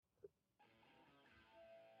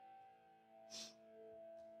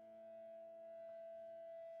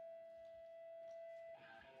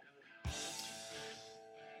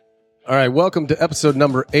All right, welcome to episode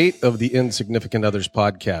number 8 of the Insignificant Others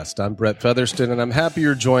podcast. I'm Brett Featherston, and I'm happy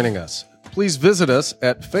you're joining us. Please visit us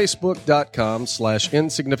at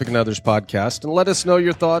facebook.com/Insignificant Others podcast and let us know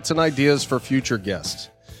your thoughts and ideas for future guests.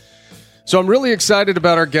 So I'm really excited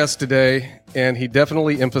about our guest today, and he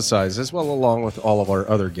definitely emphasizes, well, along with all of our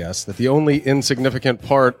other guests, that the only insignificant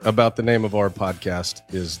part about the name of our podcast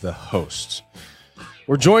is the hosts.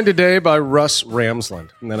 We're joined today by Russ Ramsland,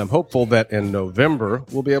 and I'm hopeful that in November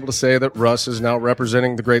we'll be able to say that Russ is now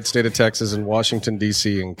representing the great state of Texas in Washington,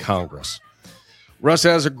 D.C. in Congress. Russ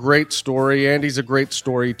has a great story, and he's a great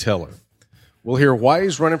storyteller. We'll hear why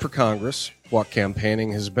he's running for Congress, what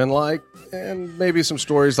campaigning has been like, and maybe some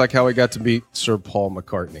stories like how he got to meet Sir Paul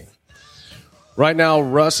McCartney. Right now,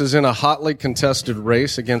 Russ is in a hotly contested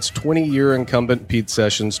race against 20-year incumbent Pete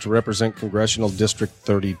Sessions to represent Congressional District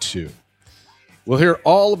 32. We'll hear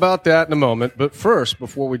all about that in a moment, but first,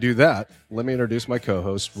 before we do that, let me introduce my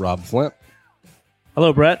co-host, Rob Flint.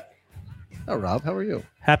 Hello, Brett. Oh, Rob, how are you?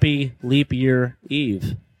 Happy Leap Year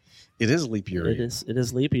Eve. It is Leap Year Eve. It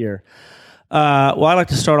is Leap Year. Well, I'd like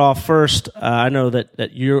to start off first. I know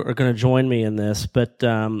that you are going to join me in this, but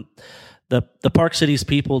the Park Cities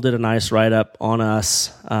People did a nice write-up on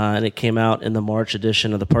us, and it came out in the March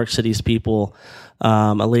edition of the Park Cities People.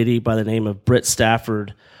 A lady by the name of Britt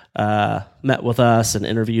Stafford met with us and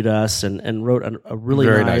interviewed us and wrote a really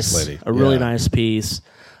nice lady. Really nice piece.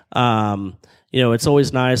 It's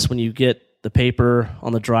always nice when you get the paper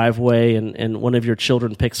on the driveway and one of your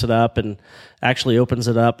children picks it up and actually opens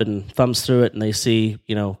it up and thumbs through it and they see,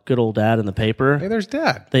 good old Dad in the paper. Hey, there's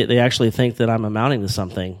Dad. They actually think that I'm amounting to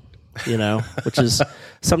something, which is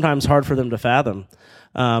sometimes hard for them to fathom.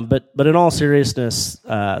 But in all seriousness,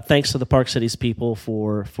 thanks to the Park Cities People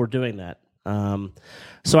for doing that.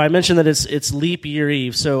 So I mentioned that it's Leap Year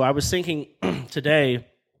Eve. So I was thinking today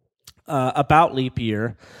about Leap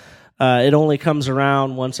Year. It only comes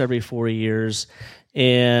around once every 4 years,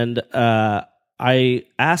 and I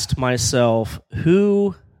asked myself,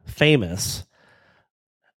 who famous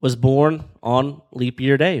was born on Leap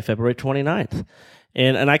Year Day, February 29th?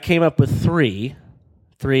 And I came up with three.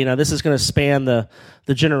 Now, this is going to span the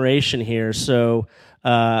generation here. So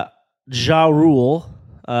Ja Rule,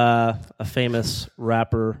 a famous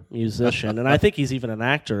rapper, musician, and I think he's even an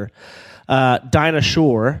actor. Dinah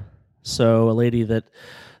Shore, so a lady that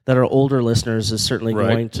our older listeners is certainly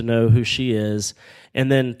going to know who she is. And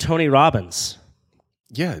then Tony Robbins.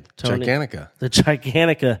 Yeah, Gigantica. The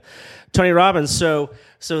Gigantica. Tony Robbins. So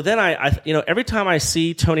then I every time I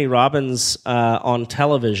see Tony Robbins on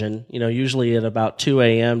television, usually at about 2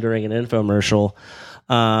 a.m. during an infomercial,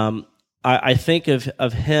 I think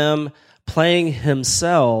of him playing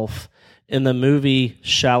himself in the movie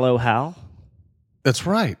Shallow Hal. That's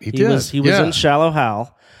right. He was in Shallow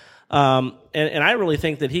Hal. And I really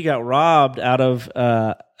think that he got robbed out of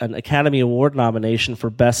an Academy Award nomination for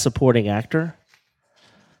Best Supporting Actor.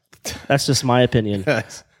 That's just my opinion.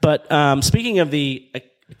 Yes. But speaking of the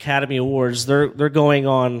Academy Awards, they're going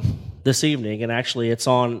on this evening, and actually it's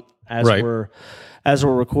on as we're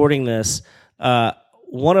recording this.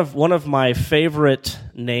 One of my favorite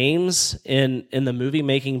names in the movie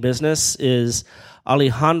making business is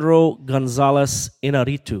Alejandro Gonzalez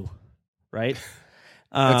Inarritu, right?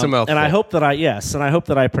 That's a mouthful. And I hope that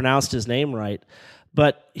I pronounced his name right.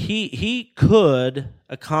 But he could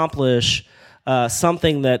accomplish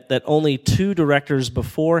something that only 2 directors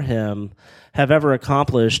before him have ever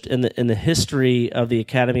accomplished in the history of the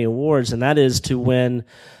Academy Awards, and that is to win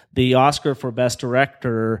the Oscar for Best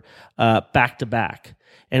Director back to back.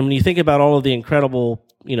 And when you think about all of the incredible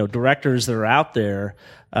directors that are out there,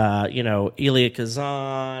 Elia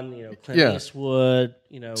Kazan, Clint Eastwood,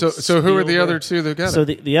 So who are the other 2 that got it? So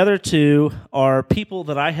the other 2 are people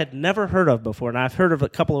that I had never heard of before, and I've heard of a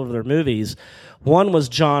couple of their movies. One was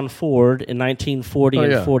John Ford in 1940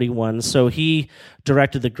 and 41. So he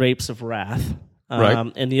directed The Grapes of Wrath.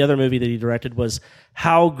 And the other movie that he directed was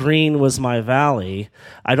How Green Was My Valley.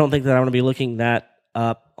 I don't think that I'm going to be looking that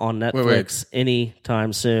up on Netflix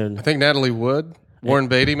anytime soon. I think Natalie Wood. Warren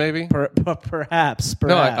Beatty, maybe? Perhaps.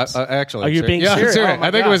 No, I actually. Are you being serious? Serious. I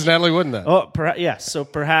think it was Natalie Wood in that. Oh, yes. So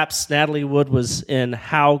perhaps Natalie Wood was in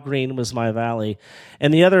How Green Was My Valley.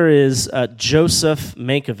 And the other is Joseph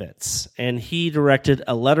Mankiewicz. And he directed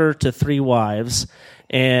A Letter to 3 Wives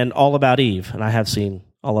and All About Eve. And I have seen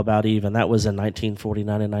All About Eve, and that was in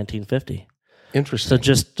 1949 and 1950. Interesting. So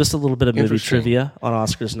just a little bit of movie trivia on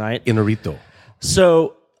Oscars night. Inarritu.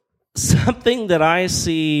 So something that I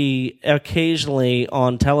see occasionally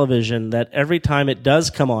on television, that every time it does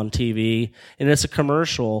come on TV and it's a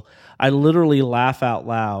commercial, I literally laugh out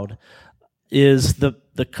loud, is the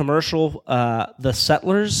commercial, The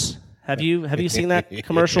Settlers. Have you seen that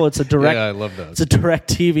commercial? It's a direct. Yeah, I love those. It's a direct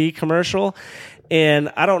TV commercial,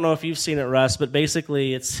 and I don't know if you've seen it, Russ, but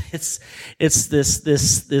basically it's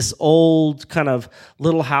this old kind of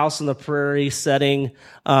Little House on the Prairie setting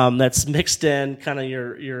that's mixed in kind of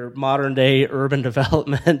your modern day urban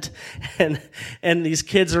development, and these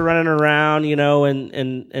kids are running around,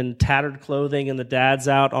 in tattered clothing, and the dad's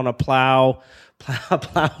out on a plowing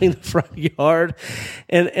the front yard,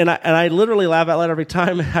 and I literally laugh out loud every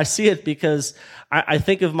time I see it, because I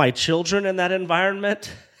think of my children in that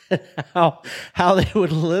environment. How they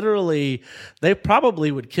would they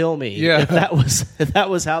probably would kill me if that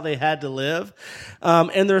was how they had to live,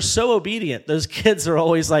 and they're so obedient. Those kids are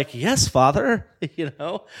always like, "Yes, Father,"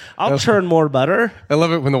 I'll churn more butter. I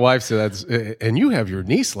love it when the wife says, "And you have your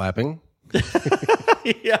knee slapping."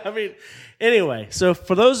 Yeah, anyway. So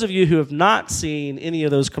for those of you who have not seen any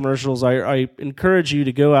of those commercials, I encourage you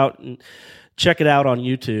to go out and check it out on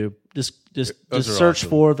YouTube. Just search awesome.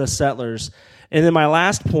 for The Settlers. And then my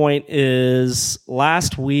last point is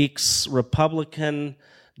last week's Republican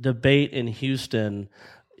debate in Houston.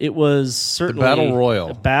 It was certainly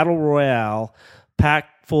a battle royale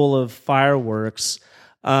packed full of fireworks.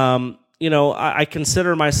 I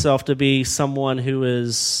consider myself to be someone who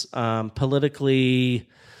is politically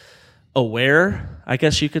aware, I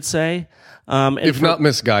guess you could say. If not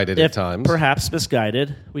misguided at times. Perhaps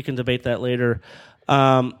misguided. We can debate that later.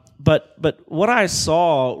 But what I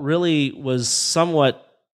saw really was somewhat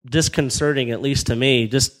disconcerting, at least to me,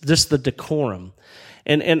 just the decorum.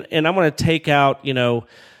 And I'm going to take out, the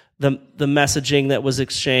messaging that was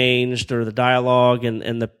exchanged or the dialogue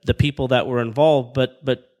and the people that were involved,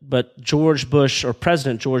 but George Bush, or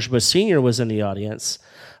President George Bush Sr. was in the audience.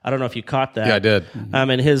 I don't know if you caught that. Yeah, I did.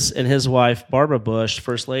 And his wife, Barbara Bush,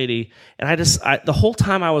 First Lady. And the whole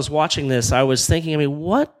time I was watching this, I was thinking,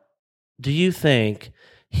 what do you think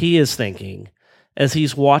he is thinking as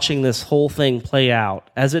he's watching this whole thing play out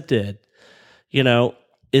as it did?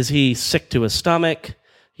 Is he sick to his stomach?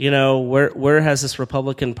 Where has this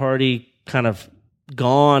Republican Party kind of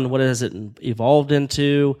gone? What has it evolved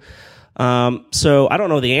into? So I don't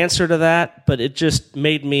know the answer to that, but it just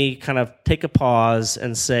made me kind of take a pause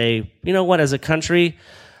and say, you know what, as a country,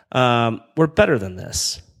 we're better than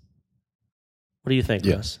this. What do you think,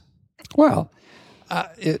 Russ? Well,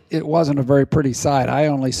 it wasn't a very pretty sight. I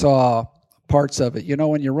only saw parts of it.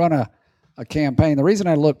 When you run a campaign, the reason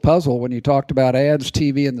I looked puzzled when you talked about ads,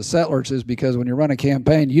 TV, and The Settlers is because when you run a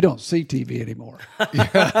campaign, you don't see TV anymore.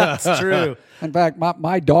 That's true. In fact,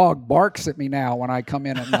 my dog barks at me now when I come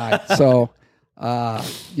in at night. So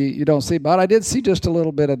you don't see. But I did see just a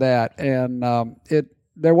little bit of that, and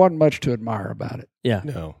there wasn't much to admire about it. Yeah.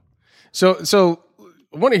 No. So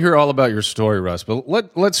I want to hear all about your story, Russ, but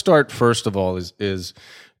let's start first of all is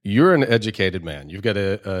you're an educated man. You've got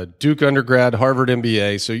a Duke undergrad, Harvard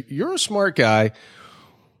MBA, so you're a smart guy.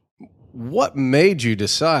 What made you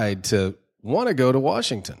decide to want to go to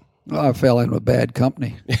Washington? Well, I fell in with bad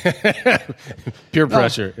company. Peer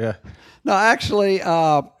pressure, yeah. No, actually,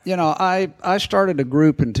 I started a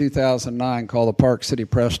group in 2009 called the Park City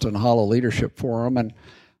Preston Hollow Leadership Forum, and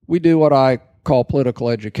we do what I call political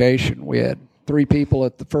education. We had 3 people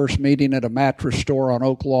at the first meeting at a mattress store on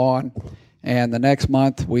Oak Lawn, and the next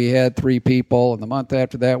month we had 3 people, and the month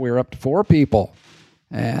after that we were up to 4 people,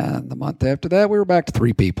 and the month after that we were back to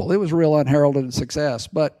 3 people. It was a real unheralded success,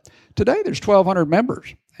 but today there's 1,200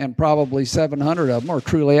 members, and probably 700 of them are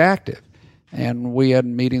truly active. And we had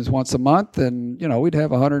meetings once a month, and we'd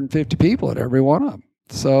have 150 people at every one of them.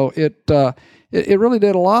 So it really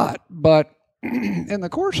did a lot. But in the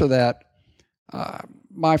course of that,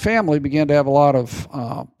 my family began to have a lot of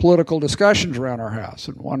political discussions around our house.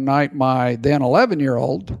 And one night, my then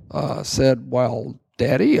 11-year-old said, "Well,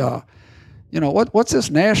 Daddy, what's this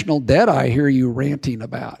national debt I hear you ranting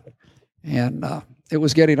about?" And it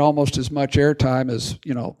was getting almost as much airtime as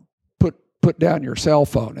put down your cell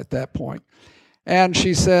phone at that point. And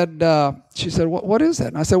she said, what is that?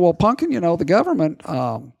 And I said, well, Pumpkin, the government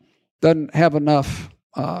doesn't have enough,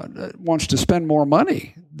 wants to spend more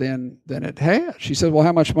money than it has. She said, well,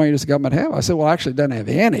 how much money does the government have? I said, well, actually, it doesn't have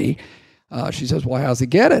any. She says, well, how's it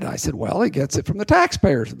get it? I said, well, it gets it from the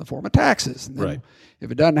taxpayers in the form of taxes. And then right. If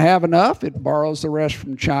it doesn't have enough, it borrows the rest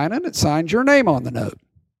from China and it signs your name on the note.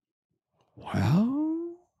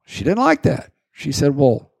 Well, she didn't like that. She said,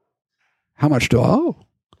 well, how much do I owe?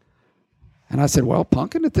 And I said, well,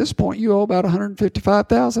 Pumpkin, at this point, you owe about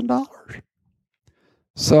 $155,000.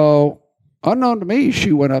 So, unknown to me,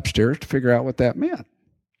 she went upstairs to figure out what that meant.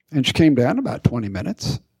 And she came down in about 20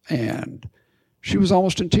 minutes, and she was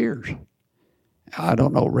almost in tears. I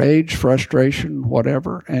don't know, rage, frustration,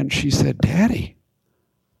 whatever. And she said, Daddy,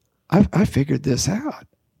 I figured this out.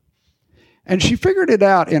 And she figured it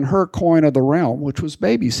out in her coin of the realm, which was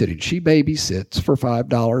babysitting. She babysits for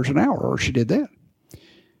 $5 an hour, or she did that.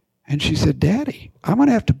 And she said, Daddy, I'm going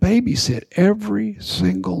to have to babysit every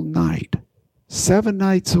single night, 7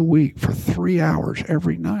 nights a week for 3 hours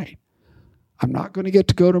every night. I'm not going to get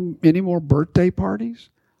to go to any more birthday parties.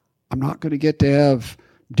 I'm not going to get to have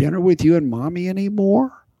dinner with you and Mommy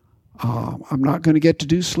anymore. I'm not going to get to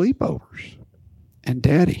do sleepovers. And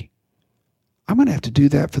Daddy, I'm going to have to do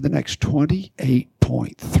that for the next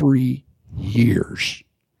 28.3 years.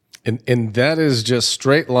 And that is just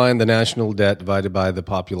straight line the national debt divided by the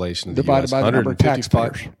population of the Divided US. by the number of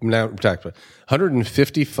taxpayers.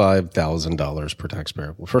 $155,000 per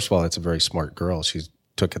taxpayer. Well, first of all, that's a very smart girl. She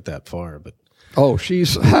took it that far, but oh,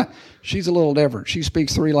 she's a little different. She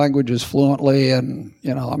speaks 3 languages fluently, and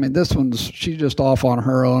she's just off on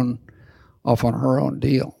her own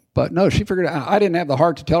deal. But no, she figured out. I didn't have the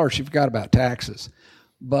heart to tell her she forgot about taxes.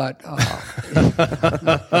 But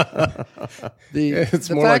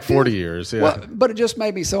it's more like 40 years. Yeah. Well, but it just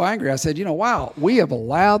made me so angry. I said, wow, we have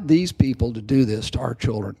allowed these people to do this to our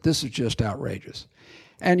children. This is just outrageous.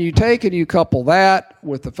 And you take and you couple that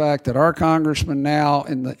with the fact that our congressman now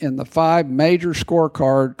in the 5 major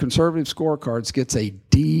conservative scorecards gets a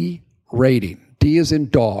D rating. D is in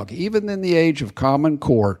dog. Even in the age of Common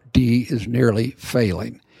Core, D is nearly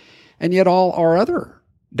failing. And yet all our other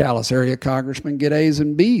Dallas area congressmen get A's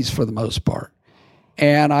and B's for the most part.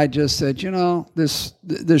 And I just said, this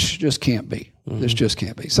just can't be. Mm-hmm. This just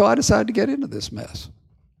can't be. So I decided to get into this mess.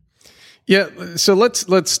 Yeah. So let's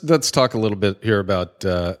talk a little bit here about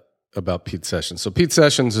Pete Sessions. So Pete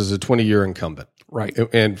Sessions is a 20-year incumbent. Right.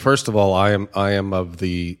 And first of all, I am of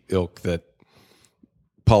the ilk that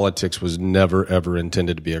politics was never, ever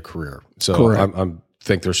intended to be a career. So I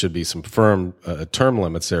think there should be some firm term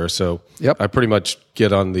limits there. So yep. I pretty much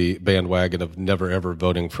get on the bandwagon of never, ever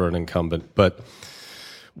voting for an incumbent. But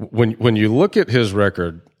when you look at his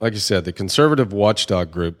record, like you said, the conservative watchdog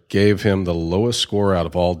group gave him the lowest score out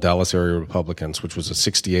of all Dallas area Republicans, which was a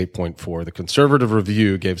 68.4. The Conservative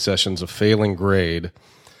Review gave Sessions a failing grade,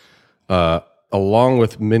 along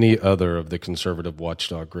with many other of the conservative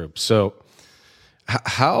watchdog groups. So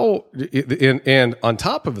how, and on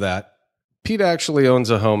top of that, Pete actually owns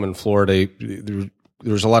a home in Florida.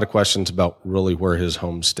 There's a lot of questions about really where his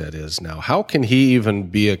homestead is now. How can he even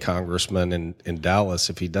be a congressman in Dallas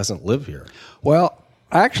if he doesn't live here? Well,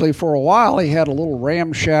 actually, for a while, he had a little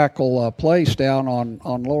ramshackle place down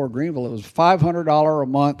on Lower Greenville. It was $500 a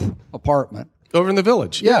month apartment. Over in the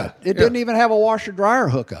Village. Yeah. It didn't even have a washer-dryer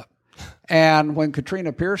hookup. And when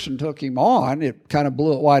Katrina Pearson took him on, it kind of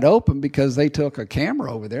blew it wide open because they took a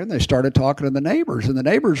camera over there and they started talking to the neighbors. And the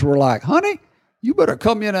neighbors were like, honey, you better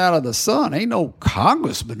come in out of the sun. Ain't no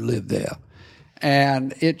congressman live there.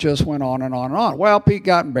 And it just went on and on and on. Well, Pete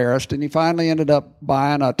got embarrassed, and he finally ended up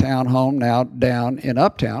buying a townhome now down in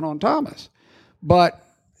Uptown on Thomas. But,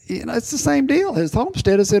 it's the same deal. His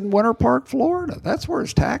homestead is in Winter Park, Florida. That's where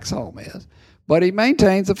his tax home is. But he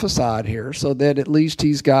maintains a facade here so that at least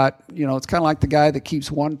he's got, it's kind of like the guy that keeps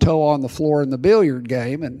one toe on the floor in the billiard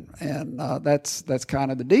game, and that's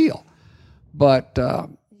kind of the deal. But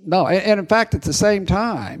no, and in fact, at the same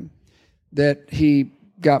time that he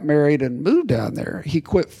got married and moved down there, he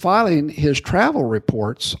quit filing his travel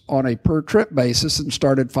reports on a per-trip basis and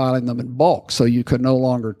started filing them in bulk, so you could no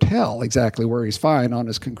longer tell exactly where he's flying on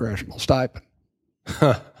his congressional stipend.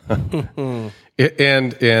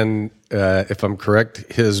 And if I'm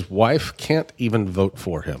correct, his wife can't even vote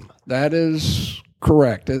for him. That is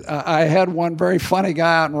correct. I had one very funny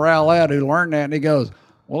guy out in Rowlett who learned that, and he goes,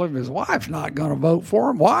 well, if his wife's not going to vote for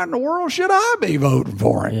him, why in the world should I be voting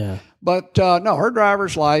for him? Yeah. But no, her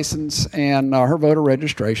driver's license and her voter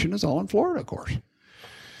registration is all in Florida, of course.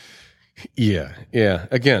 Yeah.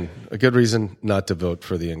 Again, a good reason not to vote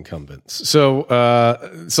for the incumbents. So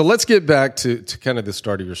let's get back to kind of the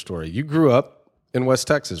start of your story. You grew up in West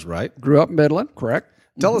Texas, right? Grew up in Midland, correct.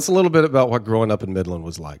 Tell us a little bit about what growing up in Midland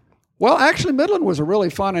was like. Well, actually, Midland was a really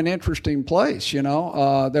fun and interesting place,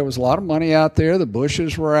 There was a lot of money out there. The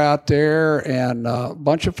Bushes were out there, and a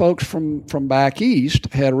bunch of folks from back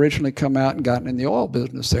east had originally come out and gotten in the oil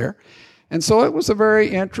business there. And so it was a very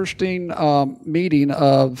interesting meeting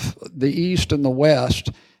of the East and the West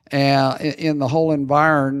in the whole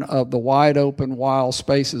environment of the wide open, wild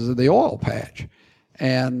spaces of the oil patch.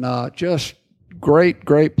 And just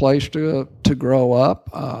great place to grow up.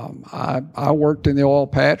 I worked in the oil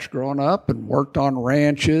patch growing up and worked on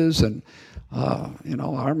ranches. And,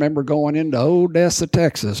 I remember going into Odessa,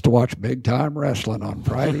 Texas to watch big-time wrestling on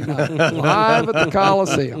Friday night, live at the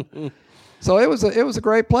Coliseum. So it was a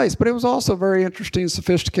great place, but it was also a very interesting,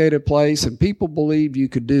 sophisticated place, and people believed you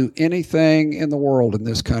could do anything in the world in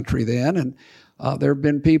this country then. And there have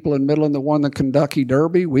been people in Midland that won the Kentucky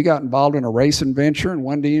Derby. We got involved in a racing venture and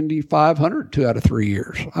won the Indy 500 2 out of 3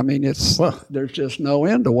 years. I mean, there's just no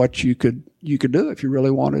end to what you could do if you really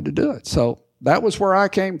wanted to do it. So that was where I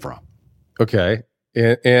came from. Okay,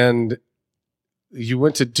 and you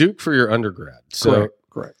went to Duke for your undergrad. So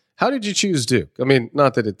Correct. How did you choose Duke? I mean,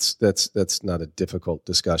 not that that's not a difficult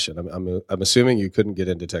discussion. I'm assuming you couldn't get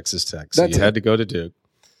into Texas Tech, so you had to go to Duke.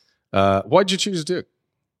 Why'd you choose Duke?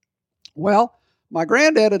 Well, my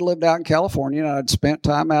granddad had lived out in California, and I'd spent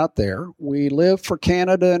time out there. We lived for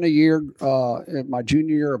Canada in a year in my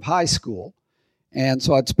junior year of high school, and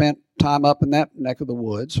so I'd spent time up in that neck of the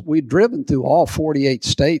woods. We'd driven through all 48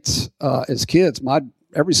 states as kids.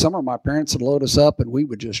 Every summer, my parents would load us up, and we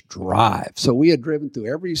would just drive. So we had driven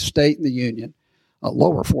through every state in the Union,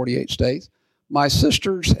 lower 48 states. My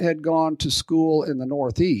sisters had gone to school in the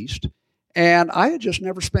Northeast, and I had just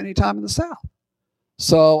never spent any time in the South.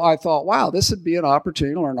 So I thought, wow, this would be an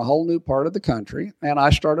opportunity to learn a whole new part of the country. And I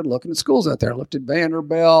started looking at schools out there. I looked at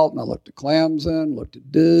Vanderbilt, and I looked at Clemson, looked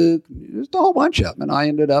at Duke, just a whole bunch of them. And I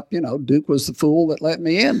ended up, Duke was the fool that let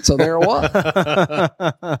me in. So there it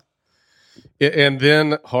was. And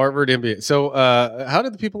then Harvard MBA. So how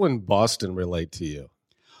did the people in Boston relate to you?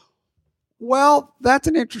 Well, that's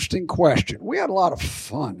an interesting question. We had a lot of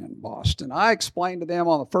fun in Boston. I explained to them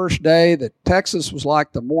on the first day that Texas was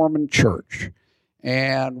like the Mormon church.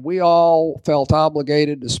 And we all felt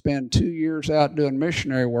obligated to spend 2 years out doing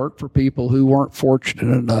missionary work for people who weren't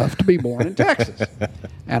fortunate enough to be born in Texas.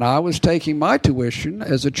 And I was taking my tuition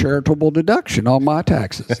as a charitable deduction on my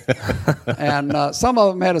taxes. And some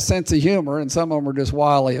of them had a sense of humor, and some of them were just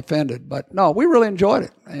wildly offended. But no, we really enjoyed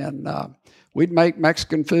it. And we'd make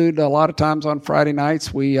Mexican food a lot of times on Friday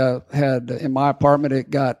nights. We had, in my apartment,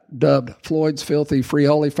 it got dubbed Floyd's Filthy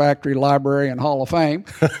Frijoles Factory Library and Hall of Fame.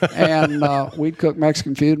 And we'd cook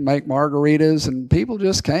Mexican food and make margaritas, and people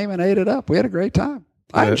just came and ate it up. We had a great time.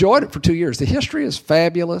 I enjoyed it for 2 years. The history is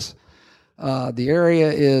fabulous. The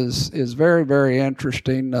area is very, very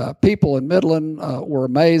interesting. People in Midland were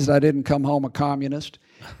amazed I didn't come home a communist.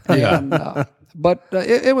 And But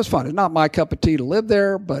it was fun. It's not my cup of tea to live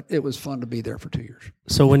there, but it was fun to be there for 2 years.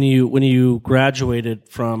 So when you graduated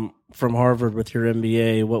from Harvard with your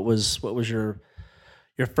MBA, what was your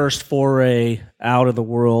first foray out of the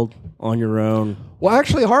world on your own? Well,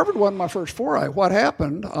 actually, Harvard wasn't my first foray. What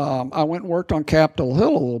happened? I went and worked on Capitol Hill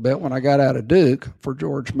a little bit when I got out of Duke for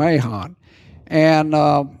George Mahon, and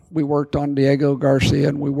we worked on Diego Garcia,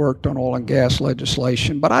 and we worked on oil and gas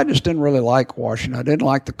legislation. But I just didn't really like Washington. I didn't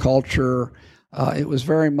like the culture. It was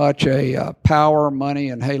very much a power, money,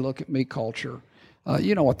 and hey, look at me culture.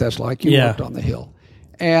 You know what that's like. You worked on the Hill.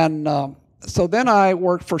 And so then I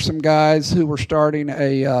worked for some guys who were starting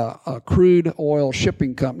a crude oil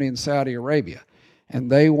shipping company in Saudi Arabia. And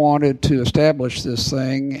they wanted to establish this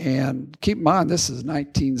thing. And keep in mind, this is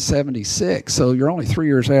 1976. So you're only 3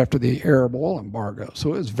 years after the Arab oil embargo.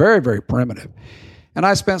 So it was very, very primitive. And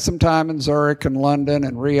I spent some time in Zurich and London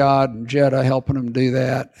and Riyadh and Jeddah helping them do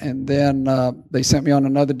that. And then they sent me on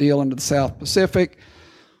another deal into the South Pacific.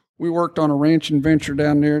 We worked on a ranching venture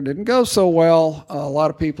down there. It didn't go so well. A lot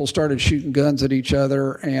of people started shooting guns at each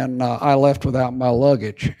other, and I left without my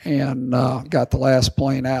luggage and got the last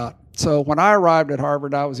plane out. So when I arrived at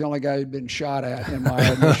Harvard, I was the only guy who'd been shot at in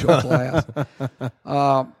my initial class.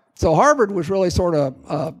 So Harvard was really sort of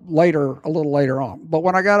a little later on. But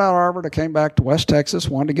when I got out of Harvard, I came back to West Texas,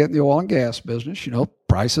 wanted to get in the oil and gas business. You know,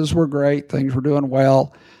 prices were great, things were doing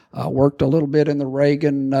well. Worked a little bit in the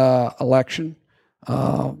Reagan election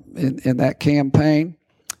in that campaign.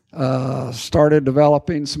 Started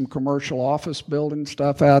developing some commercial office building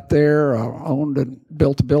stuff out there. Owned and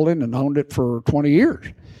built a building and owned it for 20 years.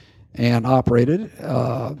 And operated it.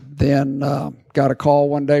 Then got a call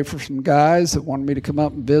one day from some guys that wanted me to come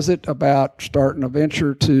up and visit about starting a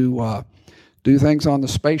venture to do things on the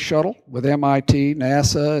space shuttle with MIT,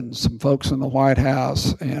 NASA, and some folks in the White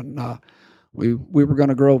House. And we were going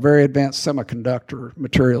to grow very advanced semiconductor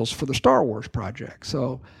materials for the Star Wars project.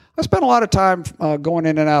 So I spent a lot of time going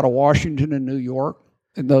in and out of Washington and New York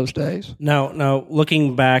in those days. Now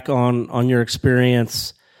looking back on your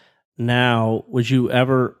experience now, would you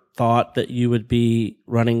ever thought that you would be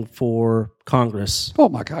running for Congress? Oh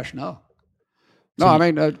my gosh, no. No, I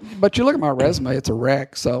mean, but you look at my resume; it's a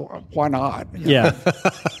wreck. So why not? Yeah.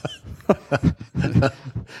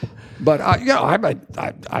 But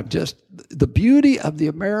I'm just the beauty of the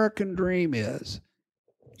American dream is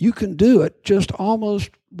you can do it just almost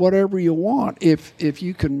whatever you want if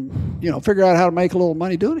you can, figure out how to make a little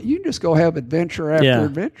money doing it. You can just go have adventure after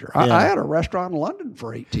adventure. I had a restaurant in London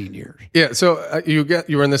for 18 years. Yeah, so you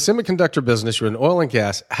were in the semiconductor business, you were in oil and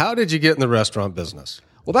gas. How did you get in the restaurant business?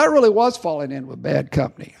 Well, that really was falling in with bad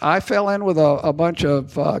company. I fell in with a bunch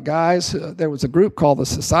of guys. There was a group called the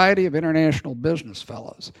Society of International Business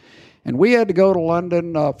Fellows. And we had to go to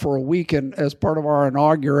London for a weekend as part of our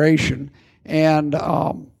inauguration. And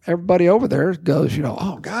everybody over there goes,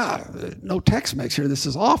 oh, God, no Tex-Mex here. This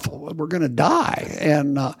is awful. We're going to die.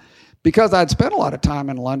 And because I'd spent a lot of time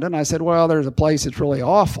in London, I said, well, there's a place that's really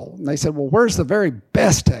awful. And they said, well, where's the very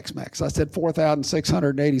best Tex-Mex? I said,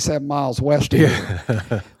 4,687 miles west of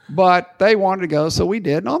here. But they wanted to go, so we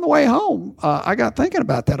did. And on the way home, I got thinking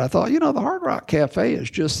about that. I thought, the Hard Rock Cafe is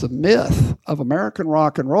just the myth of American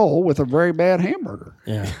rock and roll with a very bad hamburger.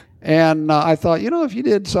 Yeah. And I thought, if you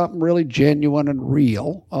did something really genuine and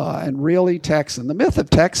real and really Texan, the myth of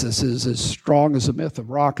Texas is as strong as the myth of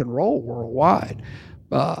rock and roll worldwide.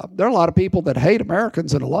 There are a lot of people that hate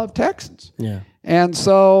Americans and love Texans. Yeah. And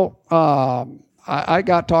so I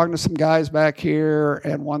got talking to some guys back here,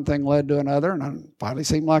 and one thing led to another, and it finally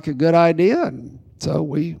seemed like a good idea. And so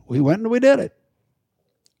we went and we did it.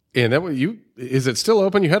 And is it still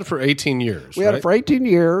open? You had it for 18 years. We had it for 18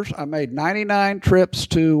 years. I made 99 trips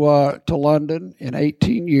to London in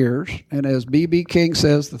 18 years. And as B.B. King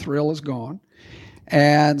says, the thrill is gone.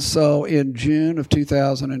 And so in June of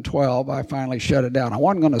 2012, I finally shut it down. I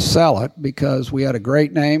wasn't going to sell it because we had a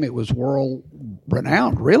great name. It was world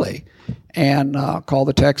renowned, really, and called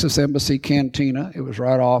the Texas Embassy Cantina. It was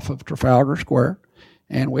right off of Trafalgar Square.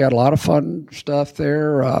 And we had a lot of fun stuff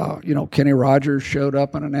there. Kenny Rogers showed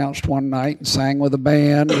up and announced one night and sang with a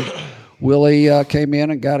band. Willie came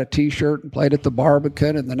in and got a T-shirt and played at the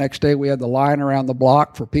Barbican. And the next day we had the line around the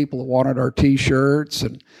block for people who wanted our T-shirts.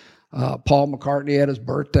 And Paul McCartney had his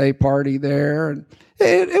birthday party there. And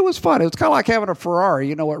it was fun. It was kind of like having a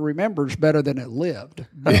Ferrari. It remembers better than it lived.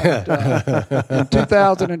 But in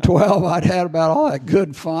 2012, I'd had about all that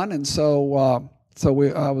good fun. And so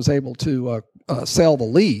I was able to sell the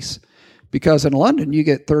lease, because in London you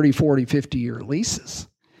get 30, 40, 50-year leases.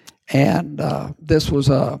 And this was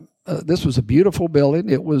a beautiful building.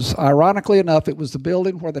 It was, ironically enough, it was the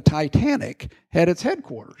building where the Titanic had its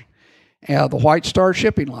headquarters. The White Star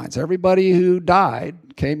Shipping Lines. Everybody who died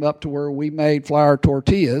came up to where we made flour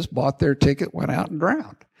tortillas, bought their ticket, went out and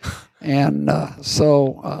drowned. And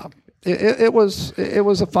it was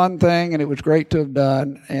a fun thing, and it was great to have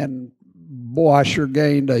done. And boy, I sure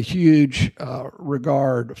gained a huge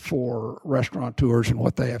regard for restaurateurs and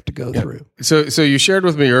what they have to go through. So you shared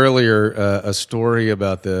with me earlier a story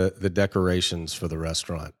about the decorations for the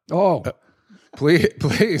restaurant. Oh,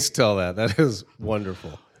 please tell that. That is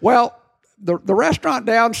wonderful. Well, the restaurant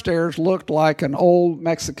downstairs looked like an old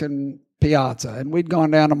Mexican piazza, and we'd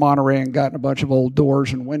gone down to Monterey and gotten a bunch of old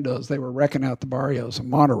doors and windows. They were wrecking out the barrios in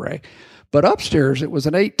Monterey. But upstairs, it was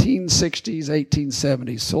an 1860s,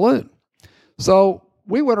 1870s saloon. So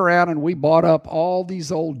we went around and we bought up all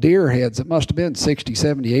these old deer heads that must have been 60,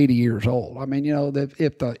 70, 80 years old. I mean,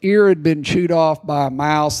 if the ear had been chewed off by a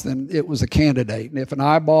mouse, then it was a candidate. And if an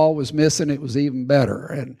eyeball was missing, it was even better.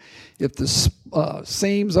 And if the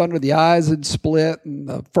seams under the eyes had split and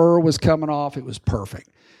the fur was coming off, it was perfect.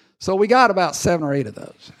 So we got about 7 or 8 of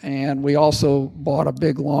those. And we also bought a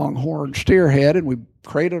big longhorn steer head, and we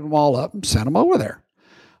crated them all up and sent them over there.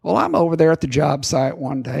 Well, I'm over there at the job site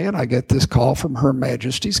one day, and I get this call from Her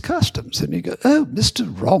Majesty's Customs. And he goes, "Oh,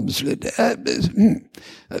 Mr. Ramsland,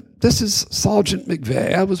 this is Sergeant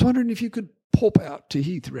McVeigh. I was wondering if you could pop out to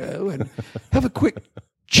Heathrow and have a quick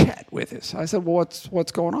chat with us." I said, "Well,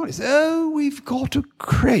 what's going on?" He said, "Oh, we've got a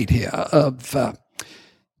crate here of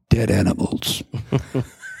dead animals."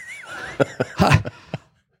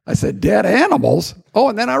 I said, "Dead animals?" Oh,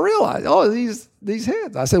 and then I realized, these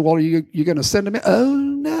heads. I said, "Well, are you going to send them in?" "Oh,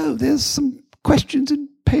 no, there's some questions and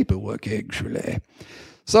paperwork, actually."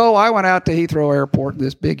 So I went out to Heathrow Airport,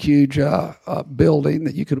 this big, huge building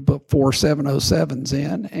that you could have put 4 707s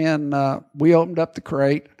in, and we opened up the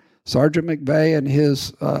crate, Sergeant McVeigh and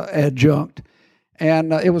his adjunct,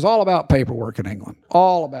 and it was all about paperwork in England,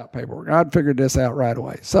 all about paperwork. I'd figured this out right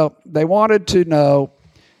away. So they wanted to know,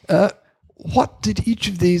 what did each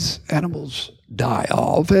of these animals die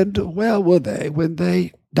of, and where were they when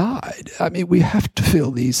they died? I mean, we have to fill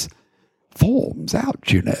these forms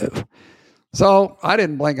out, So I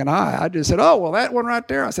didn't blink an eye. I just said, "Oh, well, that one right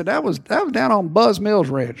there." I said, that was down on Buzz Mills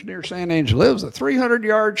Ranch near San Angelo. It was a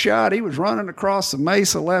 300-yard shot. He was running across the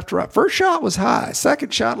mesa left to right. First shot was high.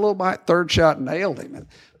 Second shot, a little bite. Third shot nailed him. And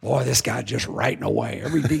boy, this guy just writing away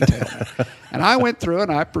every detail. And I went through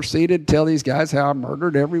and I proceeded to tell these guys how I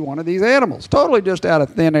murdered every one of these animals, totally just out of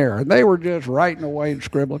thin air. And they were just writing away and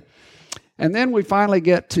scribbling. And then we finally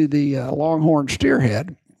get to the longhorn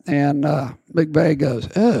steerhead, and McVeigh goes,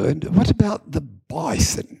 "Oh, and what about the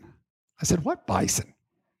bison?" I said, "What bison?"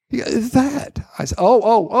 He goes, "Is that?" I said,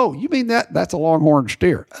 "Oh, you mean that? That's a longhorn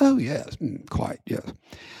steer." "Oh, yes, quite, yes."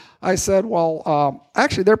 I said, "Well,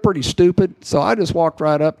 actually, they're pretty stupid." So I just walked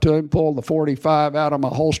right up to him, pulled the .45 out of my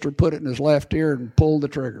holster, put it in his left ear, and pulled the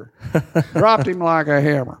trigger. Dropped him like a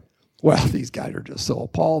hammer. Well, these guys are just so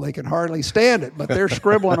appalled they can hardly stand it, but they're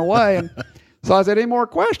scribbling away. And so I said, "Any more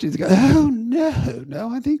questions?" He goes, "Oh, no,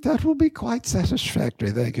 I think that will be quite satisfactory.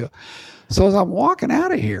 Thank you." So as I'm walking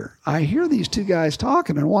out of here, I hear these two guys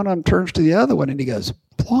talking, and one of them turns to the other one, and he goes,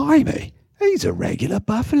 "Blimey, he's a regular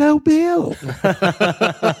Buffalo Bill."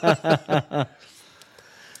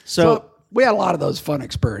 So we had a lot of those fun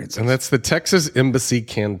experiences. And that's the Texas Embassy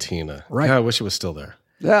Cantina. Right. Yeah, I wish it was still there.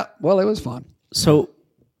 Yeah, well, it was fun. So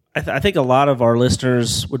I think a lot of our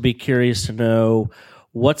listeners would be curious to know,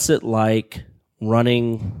 what's it like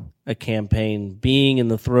running a campaign, being in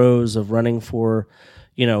the throes of running for,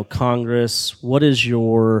 Congress? What is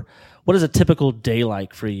a typical day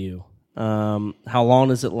like for you? How long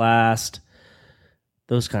does it last?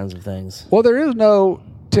 Those kinds of things. Well, there is no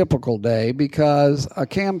typical day because a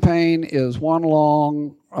campaign is one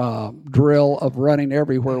long drill of running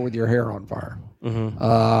everywhere with your hair on fire.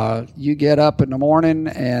 Mm-hmm. You get up in the morning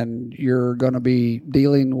and you're going to be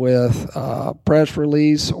dealing with press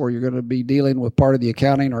release, or you're going to be dealing with part of the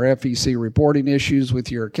accounting or FEC reporting issues with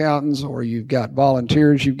your accountants, or you've got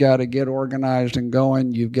volunteers you've got to get organized and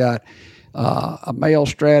going. You've got a mail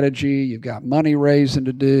strategy. You've got money raising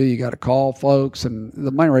to do. You got to call folks, and the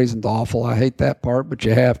money raising's awful. I hate that part, but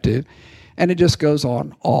you have to. And it just goes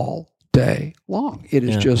on all day long. It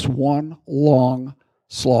is just one long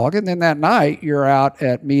slog. And then that night you're out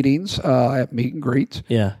at meetings, at meet and greets.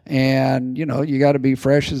 Yeah. And, you got to be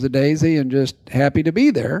fresh as a daisy and just happy to be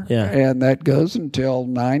there. Yeah. And that goes until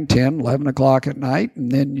 9, 10, 11 o'clock at night.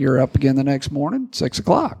 And then you're up again the next morning, 6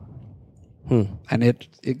 o'clock. And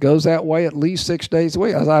it goes that way at least 6 days a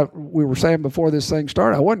week. As we were saying before this thing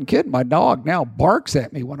started, I wasn't kidding. My dog now barks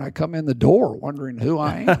at me when I come in the door, wondering who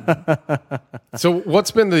I am. So,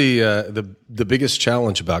 what's been the biggest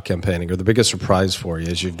challenge about campaigning, or the biggest surprise for you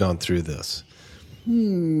as you've gone through this?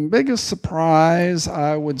 Biggest surprise,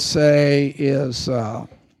 I would say, is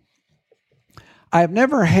I've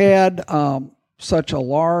never had such a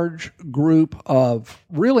large group of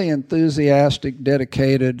really enthusiastic,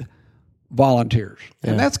 dedicated volunteers.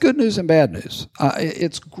 And that's good news and bad news.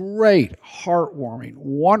 It's great, heartwarming,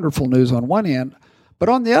 wonderful news on one hand, but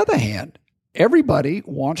on the other hand, everybody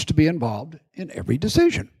wants to be involved in every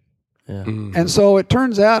decision. Yeah. Mm-hmm. And so it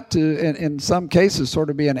turns out to, in some cases, sort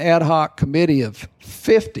of be an ad hoc committee of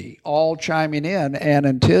 50 all chiming in, and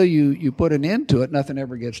until you put an end to it, nothing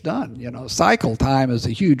ever gets done. Cycle time is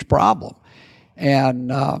a huge problem. And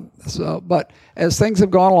but as things have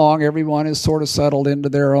gone along, everyone has sort of settled into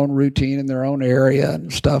their own routine in their own area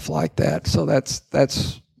and stuff like that. So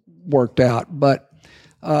that's worked out. But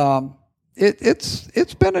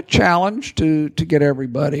it's been a challenge to get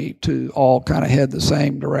everybody to all kind of head the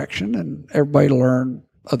same direction, and everybody to learn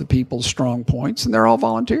other people's strong points. And they're all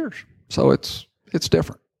volunteers, so it's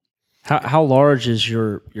different. How large is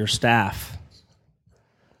your staff?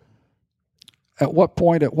 At what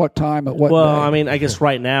point, at what time, at what day? I guess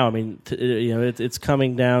right now, it's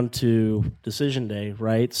coming down to decision day,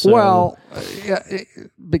 right? So, well,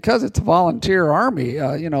 because it's a volunteer army,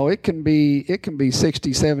 it can be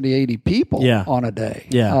 60, 70, 80 people on a day.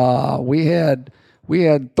 Yeah. We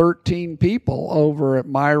had 13 people over at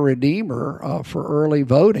My Redeemer for early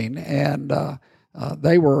voting, and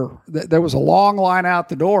there was a long line out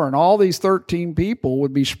the door, and all these 13 people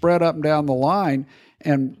would be spread up and down the line.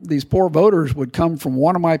 And these poor voters would come from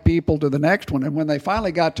one of my people to the next one. And when they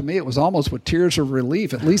finally got to me, it was almost with tears of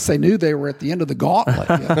relief. At least they knew they were at the end of the gauntlet.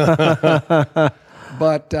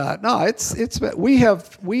 But no, we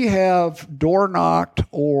have door knocked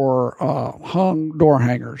or hung door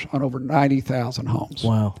hangers on over 90,000 homes.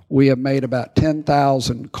 Wow. We have made about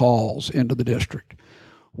 10,000 calls into the district.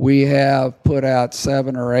 We have put out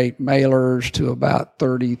 7 or 8 mailers to about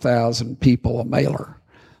 30,000 people a mailer.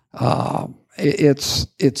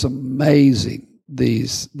 It's amazing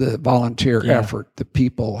the volunteer effort that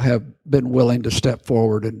people have been willing to step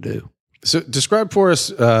forward and do. So describe for us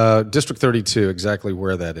District 32, exactly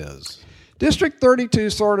where that is. District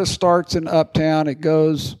 32 sort of starts in Uptown. It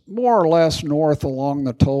goes more or less north along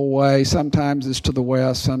the tollway. Sometimes it's to the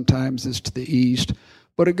west, sometimes it's to the east.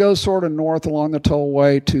 but it goes sort of north along the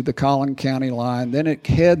tollway to the Collin County line. Then it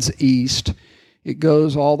heads east. It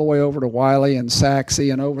goes all the way over to Wiley and Saxe,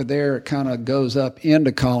 and over there it kind of goes up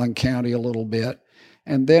into Collin County a little bit.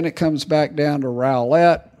 And then it comes back down to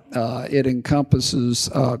Rowlett. It encompasses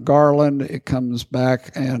Garland. It comes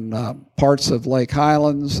back and parts of Lake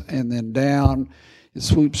Highlands, and then down. It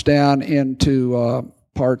swoops down into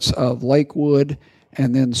parts of Lakewood,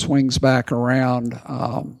 and then swings back around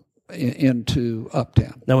into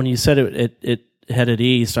Uptown. Now, when you said it headed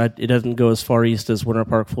east, it doesn't go as far east as Winter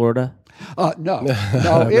Park, Florida? No,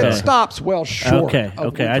 it stops well short. Okay.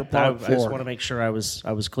 I just want to make sure I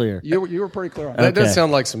was clear. You were pretty clear on That that. does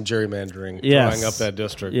sound like some gerrymandering, drawing up that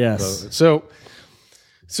district. Yes. So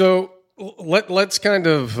let's kind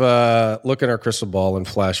of look at our crystal ball and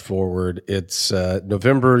flash forward. It's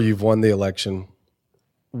November. You've won the election.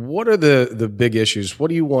 What are the big issues? What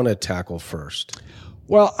do you want to tackle first?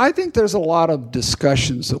 Well, I think there's a lot of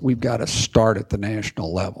discussions that we've got to start at the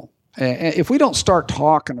national level. And if we don't start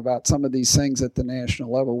talking about some of these things at the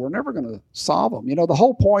national level, we're never going to solve them. You know, the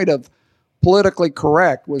whole point of politically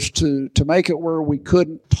correct was to make it where we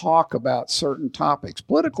couldn't talk about certain topics.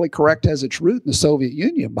 Politically correct has its root in the Soviet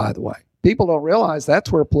Union, by the way. People don't realize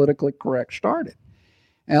that's where politically correct started,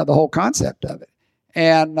 the whole concept of it.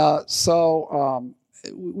 And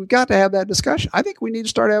we've got to have that discussion. I think we need to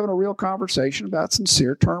start having a real conversation about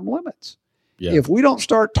sincere term limits. Yeah. If we don't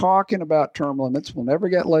start talking about term limits, we'll never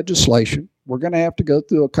get legislation. We're going to have to go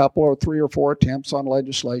through a couple or 3 or 4 attempts on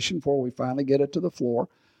legislation before we finally get it to the floor.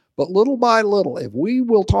 But little by little, if we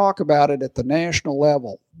will talk about it at the national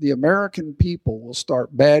level, the American people will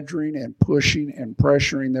start badgering and pushing and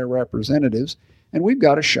pressuring their representatives, and we've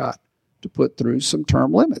got a shot to put through some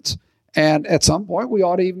term limits. And at some point, we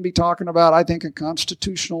ought to even be talking about, I think, a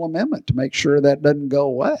constitutional amendment to make sure that doesn't go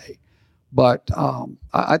away. But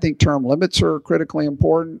I think term limits are critically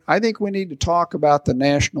important. I think we need to talk about the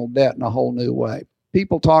national debt in a whole new way.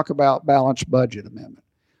 People talk about balanced budget amendment.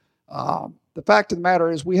 The fact of the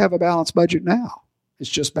matter is we have a balanced budget now. It's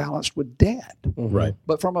just balanced with debt. Right.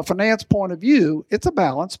 But from a finance point of view, it's a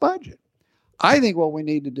balanced budget. I think what we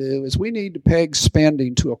need to do is we need to peg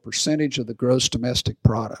spending to a percentage of the gross domestic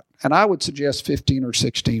product. And I would suggest 15 or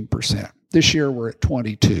 16%. This year we're at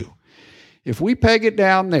 22. If we peg it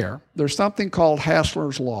down there, there's something called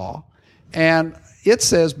Hassler's Law, and it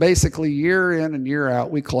says basically year in and year out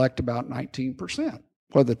we collect about 19%.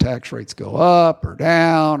 Whether the tax rates go up or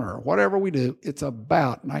down or whatever we do, it's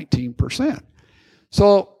about 19%.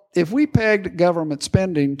 So if we pegged government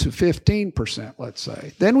spending to 15%, let's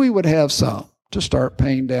say, then we would have some to start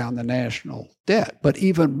paying down the national debt. But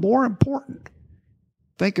even more important,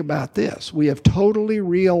 think about this. We have totally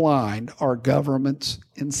realigned our government's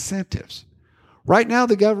incentives. Right now,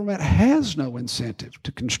 the government has no incentive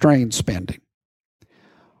to constrain spending.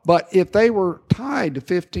 But if they were tied to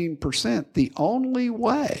 15%, the only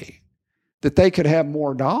way that they could have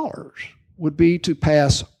more dollars would be to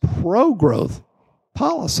pass pro-growth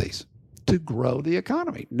policies to grow the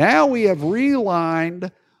economy. Now we have realigned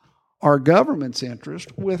our government's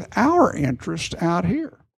interest with our interest out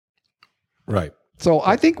here. Right. So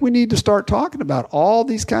I think we need to start talking about all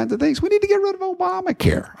these kinds of things. We need to get rid of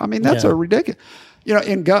Obamacare. I mean, that's a ridiculous. You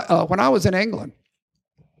know, when I was in England,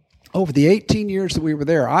 over the 18 years that we were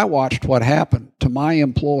there, I watched what happened to my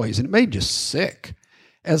employees, and it made you sick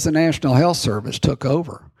as the National Health Service took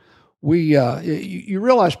over. You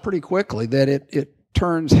realize pretty quickly that it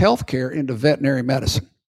turns healthcare into veterinary medicine.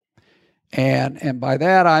 And by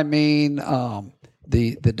that I mean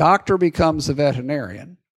the doctor becomes the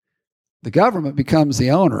veterinarian, the government becomes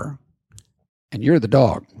the owner, and you're the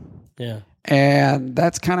dog. Yeah. And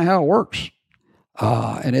that's kind of how it works.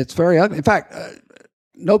 And it's very ugly. In fact,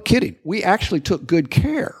 no kidding, we actually took good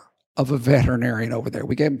care of a veterinarian over there.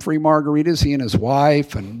 We gave him free margaritas, he and his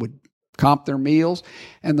wife, and would comp their meals.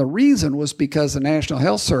 And the reason was because the National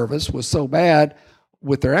Health Service was so bad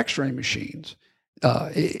with their x-ray machines.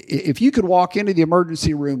 If you could walk into the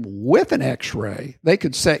emergency room with an x-ray, they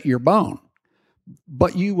could set your bone.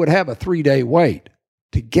 But you would have a 3-day wait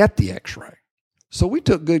to get the x-ray. So we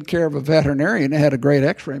took good care of a veterinarian that had a great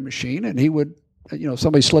x-ray machine, and he would,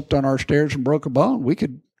 somebody slipped on our stairs and broke a bone, we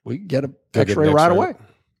could get an x-ray right away.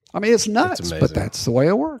 I mean, it's nuts, but that's the way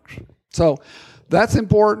it works. So that's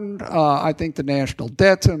important. I think the national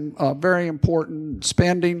debt's very important.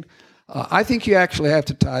 Spending. I think you actually have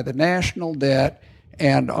to tie the national debt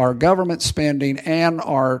and our government spending and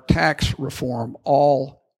our tax reform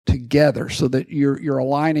all together so that you're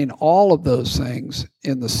aligning all of those things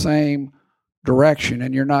in the same direction,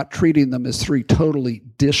 and you're not treating them as 3 totally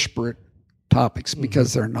disparate topics,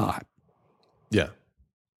 because they're not. Yeah.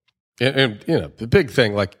 And the big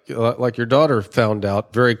thing, like your daughter found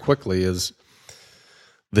out very quickly, is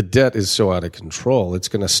the debt is so out of control. It's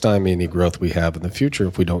going to stymie any growth we have in the future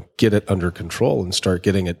if we don't get it under control and start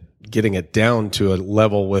getting it down to a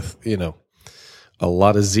level with a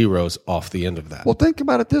lot of zeros off the end of that. Well, think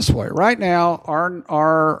about it this way. Right now,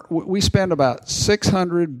 we spend about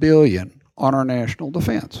 $600 billion on our national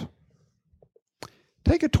defense.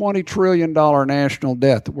 Take a $20 trillion national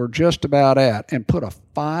debt that we're just about at and put a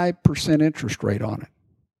 5% interest rate on it.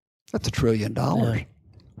 That's $1 trillion. Yeah.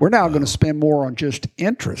 We're now going to spend more on just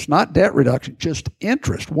interest, not debt reduction, just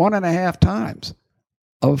interest, 1.5 times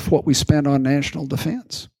of what we spend on national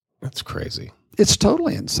defense. That's crazy. It's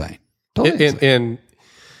totally insane. Totally insane. And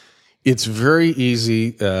it's very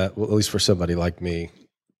easy, at least for somebody like me,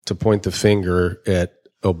 to point the finger at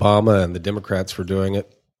Obama and the Democrats for doing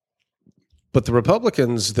it. But the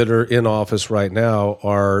Republicans that are in office right now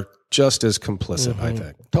are just as complicit, I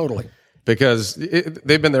think. Totally. Because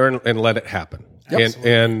they've been there and let it happen. Yep.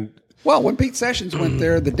 And well, when Pete Sessions went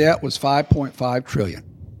there, the debt was $5.5 trillion.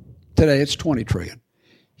 Today, it's $20 trillion.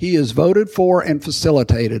 He has voted for and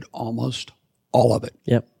facilitated almost all of it.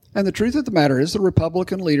 Yep. And the truth of the matter is the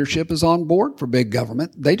Republican leadership is on board for big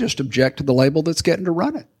government. They just object to the label that's getting to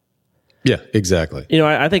run it. Yeah, exactly.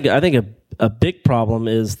 I think a big problem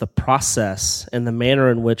is the process and the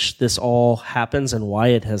manner in which this all happens and why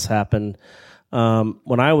it has happened.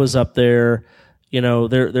 When I was up there,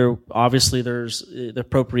 there obviously there's the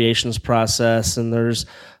appropriations process and there's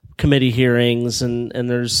committee hearings and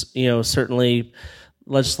there's certainly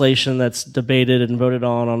legislation that's debated and voted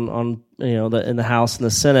on in the House and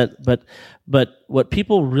the Senate. But what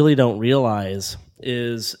people really don't realize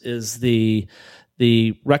is the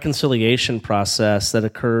reconciliation process that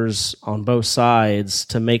occurs on both sides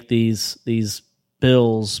to make these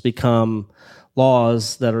bills become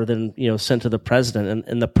laws that are then sent to the president,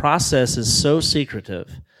 and the process is so secretive,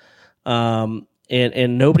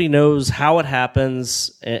 and nobody knows how it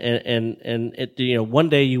happens, and it one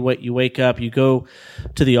day you wake up, you go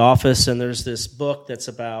to the office, and there's this book that's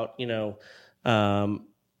about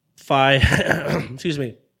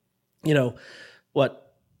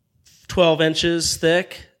 12 inches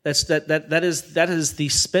thick. That is the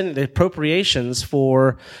spending, the appropriations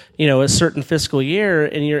for a certain fiscal year,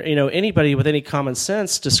 and anybody with any common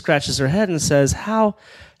sense just scratches their head and says, how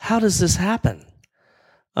does this happen?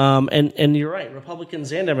 And you're right,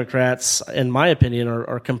 Republicans and Democrats, in my opinion,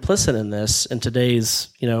 are complicit in this in today's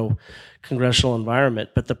congressional environment.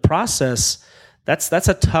 But the process, that's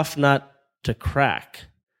a tough nut to crack.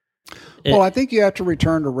 Well, I think you have to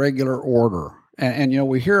return to regular order, and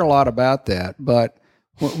we hear a lot about that, but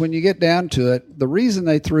when you get down to it, the reason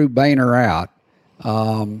they threw Boehner out,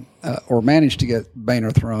 or managed to get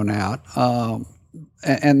Boehner thrown out,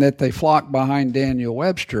 and that they flocked behind Daniel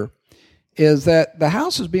Webster, is that the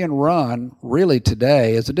House is being run really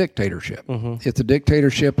today as a dictatorship. Mm-hmm. It's a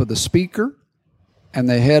dictatorship of the Speaker and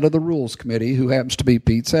the head of the Rules Committee, who happens to be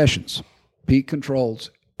Pete Sessions. Pete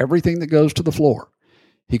controls everything that goes to the floor.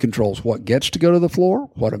 He controls what gets to go to the floor,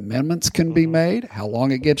 what amendments can be made, how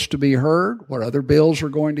long it gets to be heard, what other bills are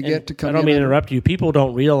going to get to come in. I don't mean to interrupt you. People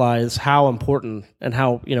don't realize how important and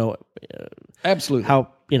how, absolutely, how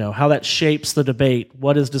that shapes the debate,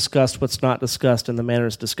 what is discussed, what's not discussed, and the manner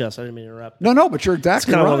it's discussed. I didn't mean to interrupt. No, but you're exactly right. It's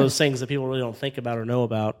kind of one of those things that people really don't think about or know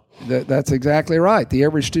about. That's exactly right. The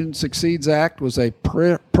Every Student Succeeds Act was a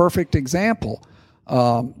perfect example.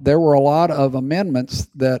 There were a lot of amendments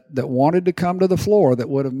that wanted to come to the floor that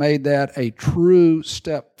would have made that a true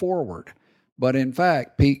step forward. But in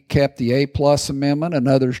fact, Pete kept the A+ amendment and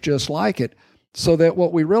others just like it, so that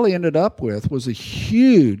what we really ended up with was a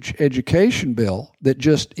huge education bill that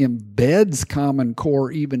just embeds Common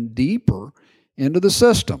Core even deeper into the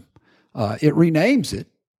system. It renames it.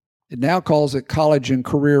 It now calls it College and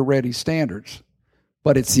Career Ready Standards,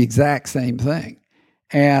 but it's the exact same thing.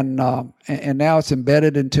 And now it's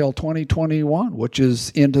embedded until 2021, which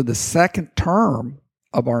is into the second term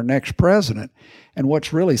of our next president. And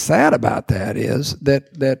what's really sad about that is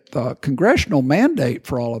that congressional mandate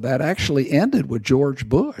for all of that actually ended with George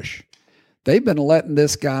Bush. They've been letting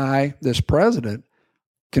this guy, this president,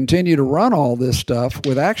 continue to run all this stuff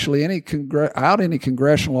with actually any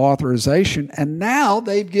congressional authorization, and now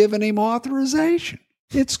they've given him authorization.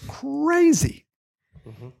 It's crazy.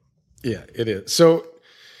 Mm-hmm. Yeah, it is. So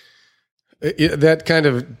that kind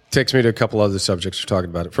of takes me to a couple other subjects you're talking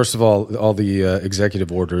about. First of all the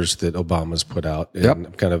executive orders that Obama's put out. And yep.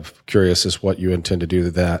 I'm kind of curious as what you intend to do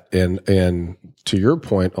to that. And to your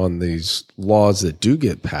point on these laws that do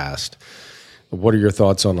get passed, what are your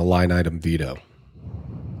thoughts on a line item veto?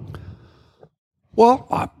 Well,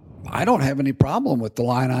 I don't have any problem with the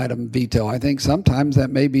line item veto. I think sometimes that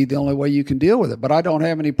may be the only way you can deal with it. But I don't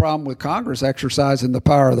have any problem with Congress exercising the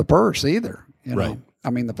power of the purse either. You know? Right. I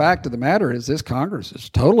mean, the fact of the matter is this Congress has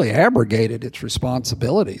totally abrogated its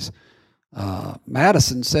responsibilities.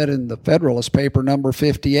 Madison said in the Federalist paper number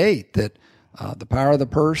 58 that the power of the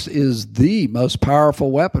purse is the most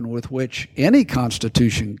powerful weapon with which any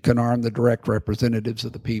constitution can arm the direct representatives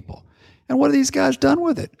of the people. And what have these guys done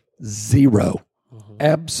with it? Zero.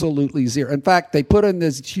 Absolutely zero. In fact, they put in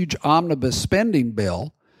this huge omnibus spending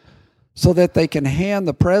bill so that they can hand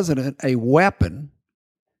the president a weapon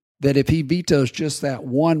that if he vetoes just that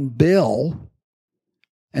one bill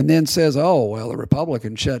and then says, oh, well, the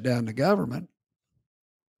Republicans shut down the government,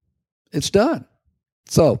 it's done.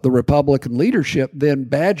 So the Republican leadership then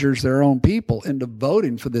badgers their own people into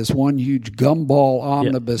voting for this one huge gumball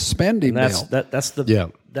omnibus spending bill.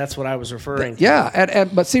 That's what I was referring to. Yeah,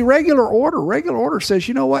 but see, regular order says,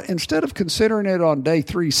 you know what? Instead of considering it on day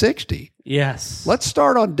 360, yes, let's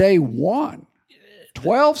start on day 1.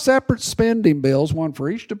 12 separate spending bills, one for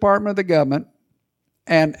each department of the government,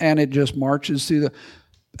 and it just marches through the.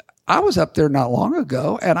 I was up there not long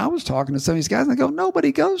ago, and I was talking to some of these guys, and they go,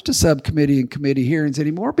 nobody goes to subcommittee and committee hearings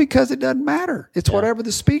anymore because it doesn't matter. It's whatever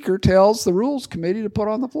the speaker tells the rules committee to put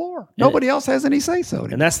on the floor. Nobody else has any say-so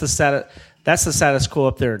anymore. And that's the status quo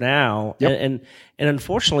up there now. Yep. And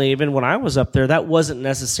unfortunately, even when I was up there, that wasn't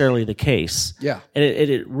necessarily the case. Yeah. And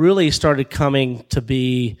it really started coming to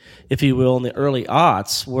be, if you will, in the early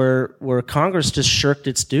aughts, where Congress just shirked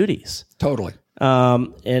its duties. Totally.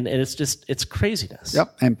 And it's craziness.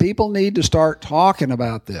 Yep. And people need to start talking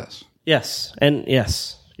about this. Yes. And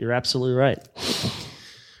yes, you're absolutely right.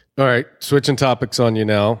 All right. Switching topics on you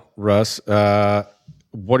now, Russ.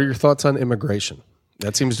 What are your thoughts on immigration?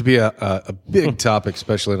 That seems to be a big topic,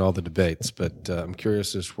 especially in all the debates. But I'm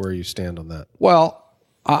curious as to where you stand on that. Well,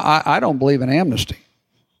 I don't believe in amnesty.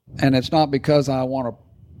 And it's not because I want to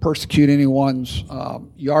persecute anyone's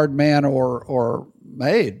yard man or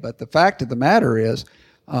maid. But the fact of the matter is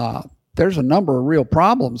there's a number of real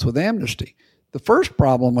problems with amnesty. The first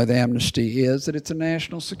problem with amnesty is that it's a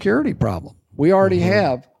national security problem. We already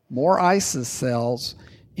have more ISIS cells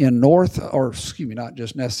in not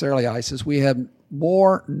just necessarily ISIS. We have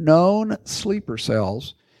more known sleeper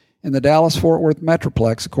cells in the Dallas-Fort Worth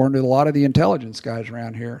Metroplex, according to a lot of the intelligence guys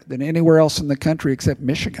around here, than anywhere else in the country except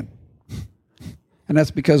Michigan. And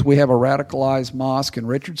that's because we have a radicalized mosque in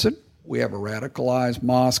Richardson. We have a radicalized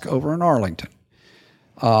mosque over in Arlington.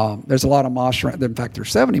 There's a lot of mosques around. In fact,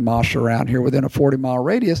 there's 70 mosques around here within a 40-mile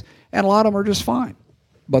radius, and a lot of them are just fine.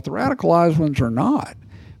 But the radicalized ones are not.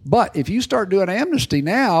 But if you start doing amnesty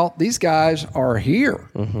now, these guys are here,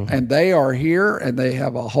 and they are here, and they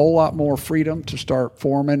have a whole lot more freedom to start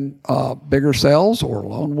forming bigger cells or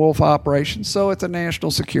lone wolf operations. So it's a national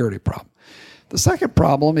security problem. The second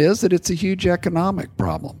problem is that it's a huge economic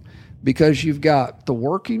problem because you've got the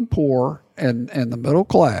working poor and the middle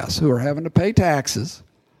class who are having to pay taxes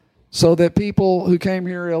so that people who came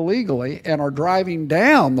here illegally and are driving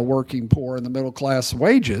down the working poor and the middle class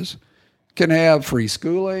wages can have free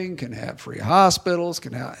schooling, can have free hospitals,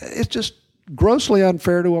 it's just grossly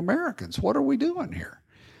unfair to Americans. What are we doing here?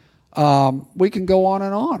 We can go on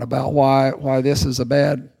and on about why this is a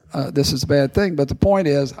bad thing, but the point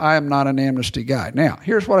is I am not an amnesty guy. Now,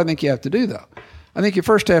 here's what I think you have to do, though. I think you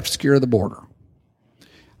first have to secure the border.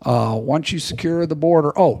 Once you secure the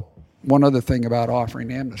border, one other thing about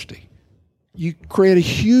offering amnesty. You create a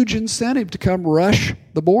huge incentive to come rush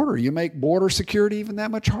the border. You make border security even that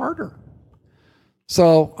much harder.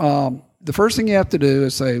 So the first thing you have to do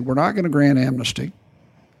is say, we're not going to grant amnesty,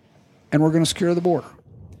 and we're going to secure the border.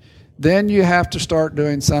 Then you have to start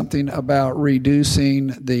doing something about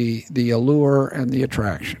reducing the allure and the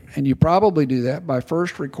attraction. And you probably do that by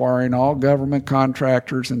first requiring all government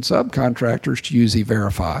contractors and subcontractors to use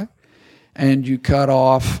E-Verify, and you cut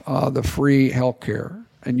off the free health care,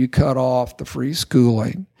 and you cut off the free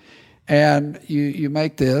schooling, and you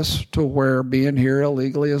make this to where being here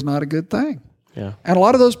illegally is not a good thing. Yeah. And a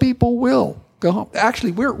lot of those people will go home.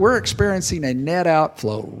 Actually, we're experiencing a net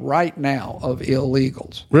outflow right now of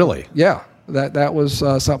illegals. Really? Yeah. That was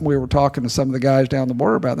something we were talking to some of the guys down the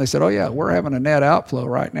border about. And they said, oh, yeah, we're having a net outflow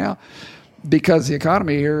right now because the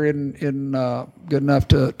economy here isn't good enough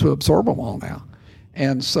to absorb them all now.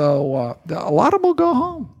 And so a lot of them will go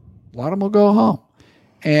home.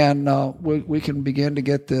 And we can begin to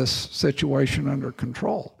get this situation under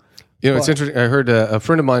control. It's interesting. I heard a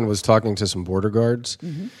friend of mine was talking to some border guards,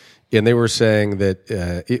 and they were saying that,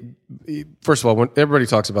 first of all, when everybody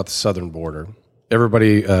talks about the southern border,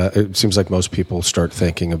 it seems like most people start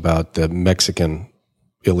thinking about the Mexican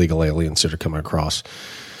illegal aliens that are coming across.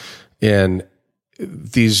 And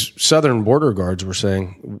these southern border guards were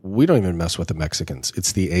saying, we don't even mess with the Mexicans.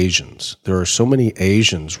 It's the Asians. There are so many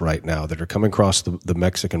Asians right now that are coming across the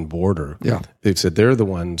Mexican border. Yeah. They've said they're the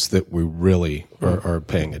ones that we really are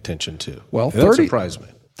paying attention to. Well, that surprised me.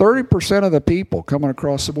 30% of the people coming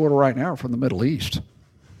across the border right now are from the Middle East.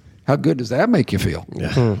 How good does that make you feel?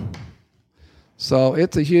 Yeah. So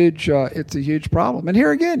it's a huge problem. And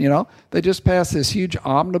here again, they just passed this huge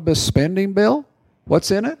omnibus spending bill.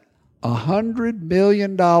 What's in it? $100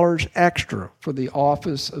 million extra for the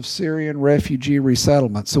Office of Syrian Refugee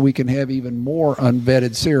Resettlement so we can have even more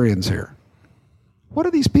unvetted Syrians here. What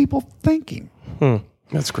are these people thinking?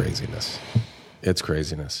 That's craziness. It's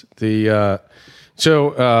craziness.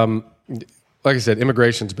 Like I said,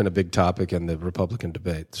 immigration's been a big topic in the Republican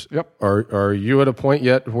debates. Yep. Are you at a point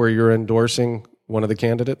yet where you're endorsing one of the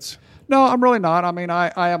candidates? No, I'm really not. I mean,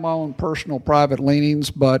 I have my own personal private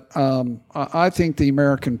leanings, but I think the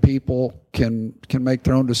American people can make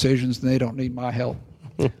their own decisions, and they don't need my help.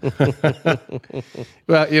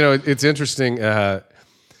 Well, it's interesting.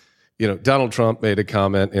 Donald Trump made a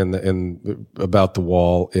comment about the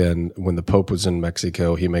wall, and when the Pope was in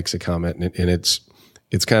Mexico, he makes a comment, and it's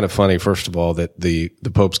kind of funny. First of all, that the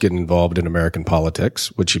Pope's getting involved in American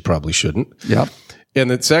politics, which he probably shouldn't. Yep. And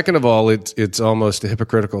then second of all, it's almost a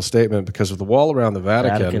hypocritical statement because of the wall around the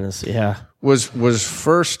Vatican was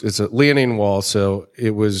first. It's a Leonine wall, so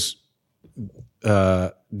it was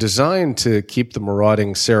designed to keep the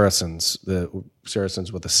marauding Saracens, the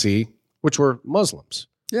Saracens with a C, which were Muslims.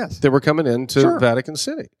 Yes, they were coming into Sure. Vatican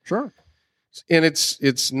City. Sure, and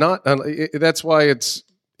it's not. That's why it's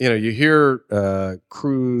you hear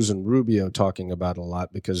Cruz and Rubio talking about it a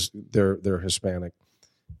lot because they're Hispanic.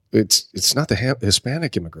 It's not the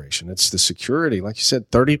Hispanic immigration. It's the security. Like you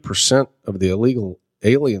said, 30% of the illegal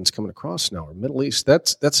aliens coming across now are Middle East.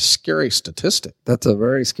 That's a scary statistic. that's a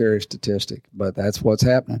very scary statistic, but that's what's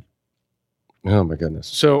happening. Oh my goodness.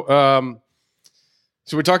 So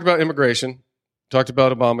we talked about immigration, talked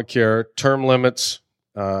about Obamacare, term limits,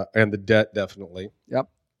 and the debt definitely. Yep.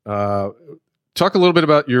 Talk a little bit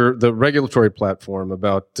about the regulatory platform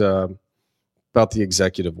about the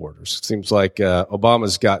executive orders. It seems like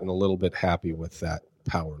Obama's gotten a little bit happy with that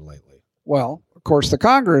power lately. Well, of course, the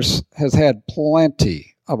Congress has had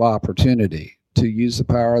plenty of opportunity to use the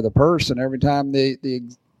power of the purse, and every time the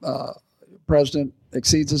president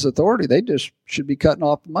exceeds his authority, they just should be cutting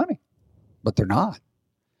off the money, but they're not.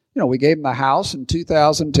 We gave them the House in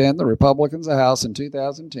 2010, the Republicans the House in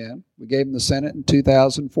 2010. We gave them the Senate in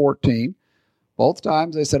 2014. Both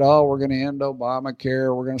times they said, we're going to end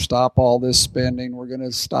Obamacare. We're going to stop all this spending. We're going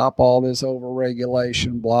to stop all this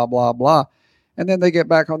overregulation, blah, blah, blah. And then they get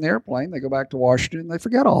back on the airplane. They go back to Washington. And they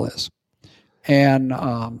forget all this. And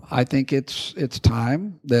I think it's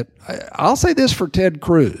time that I'll say this for Ted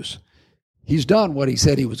Cruz. He's done what he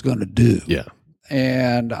said he was going to do. Yeah.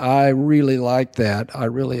 And I really like that. I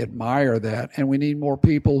really admire that. And we need more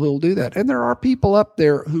people who will do that. And there are people up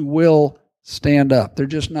there who will stand up. There're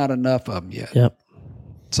just not enough of them yet. Yep.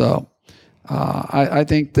 So I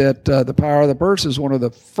think that the power of the purse is one of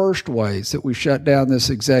the first ways that we shut down this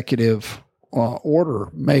executive order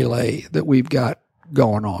melee that we've got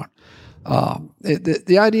going on.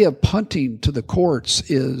 The idea of punting to the courts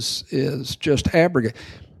is just abrogate.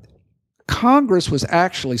 Congress was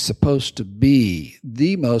actually supposed to be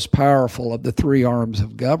the most powerful of the three arms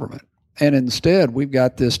of government. And instead, we've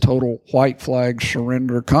got this total white flag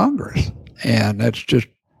surrender Congress. And that's just,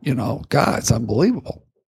 God, it's unbelievable.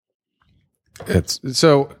 It's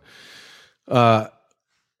so, first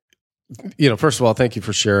of all, thank you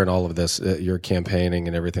for sharing all of this, your campaigning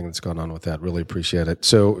and everything that's gone on with that. Really appreciate it.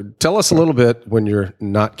 So tell us a little bit when you're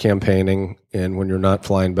not campaigning and when you're not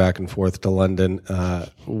flying back and forth to London.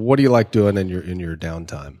 What do you like doing in your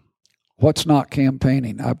downtime? What's not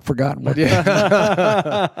campaigning? I've forgotten what.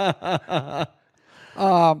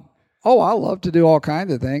 I love to do all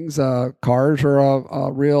kinds of things. Cars are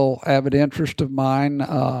a real avid interest of mine.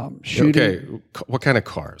 Shooting. Okay, what kind of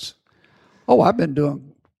cars? I've been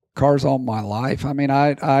doing cars all my life. I mean,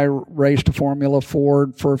 I raced a Formula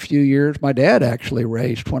Ford for a few years. My dad actually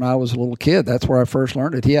raced when I was a little kid. That's where I first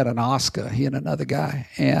learned it. He had an Oscar, he and another guy.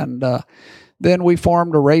 And then we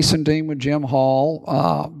formed a racing team with Jim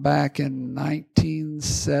Hall back in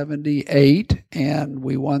 1978, and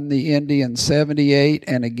we won the Indy in 78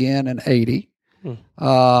 and again in 80.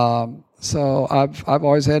 So I've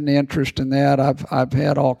always had an interest in that. I've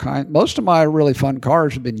had all kinds. Most of my really fun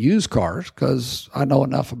cars have been used cars because I know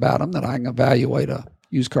enough about them that I can evaluate a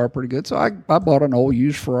used car pretty good. So I bought an old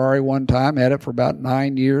used Ferrari one time, had it for about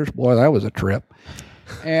 9 years. Boy, that was a trip.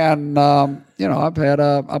 And, I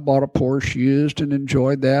bought a Porsche used and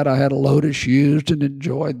enjoyed that. I had a Lotus used and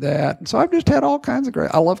enjoyed that. And so I've just had all kinds of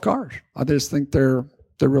I love cars. I just think they're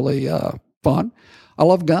really fun. I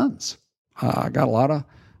love guns. I got a lot of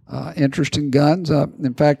interest in guns.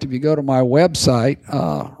 In fact, if you go to my website,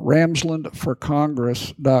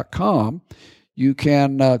 ramslandforcongress.com, you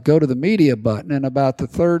can go to the media button, and about the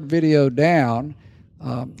third video down,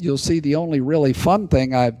 you'll see the only really fun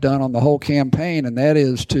thing I've done on the whole campaign, and that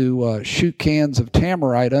is to shoot cans of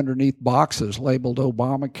Tamarite underneath boxes labeled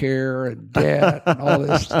Obamacare and debt and all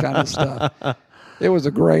this kind of stuff. It was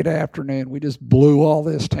a great afternoon. We just blew all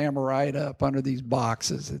this Tamarite up under these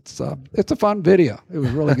boxes. It's a fun video. It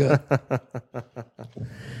was really good.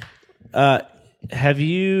 Have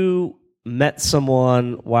you met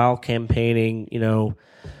someone while campaigning, no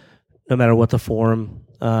matter what the forum,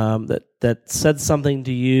 that said something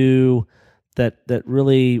to you that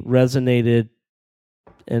really resonated,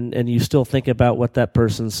 and you still think about what that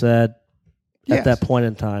person said at that point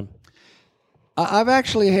in time? I've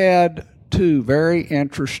actually had two very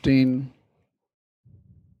interesting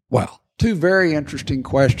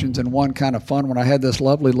questions, and one kind of fun one. I had this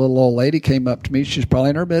lovely little old lady came up to me. She's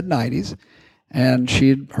probably in her mid-90s, and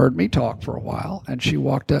she'd heard me talk for a while, and she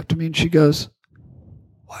walked up to me and she goes,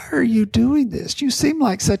 "Why are you doing this? You seem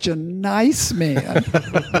like such a nice man."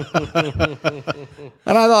 And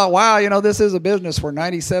I thought, wow, this is a business where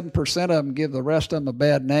 97% of them give the rest of them a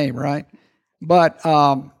bad name, right? But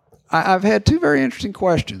I've had two very interesting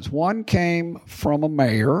questions. One came from a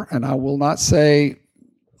mayor, and I will not say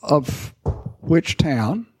of which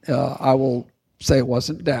town. I will say it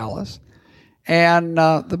wasn't Dallas. And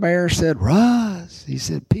the mayor said, "Russ," he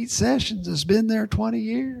said, "Pete Sessions has been there 20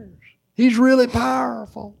 years. He's really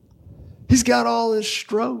powerful. He's got all this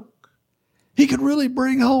stroke. He could really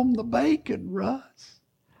bring home the bacon, Russ.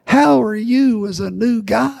 How are you as a new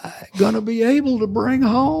guy going to be able to bring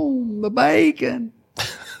home the bacon?"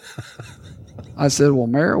 I said, "Well,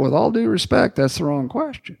 Mayor, with all due respect, that's the wrong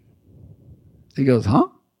question." He goes, "Huh?"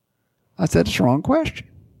 I said, "It's the wrong question.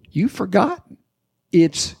 You've forgotten.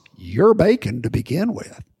 It's your bacon to begin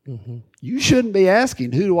with. Mm-hmm. You shouldn't be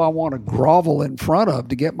asking, who do I want to grovel in front of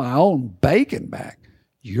to get my own bacon back?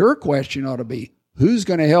 Your question ought to be, who's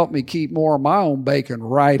going to help me keep more of my own bacon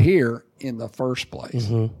right here in the first place?"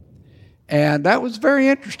 Mm-hmm. And that was very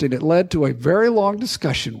interesting. It led to a very long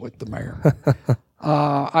discussion with the mayor.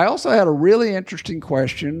 I also had a really interesting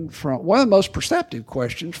question from one of the most perceptive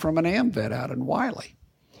questions from an AM vet out in Wiley.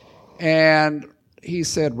 And he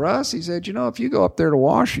said, "Russ," he said, "if you go up there to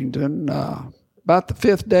Washington, about the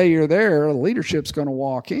fifth day you're there, the leadership's going to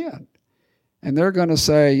walk in. And they're going to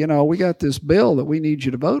say, we got this bill that we need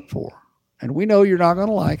you to vote for. And we know you're not going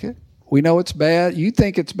to like it. We know it's bad. You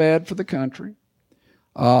think it's bad for the country.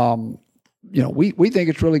 We think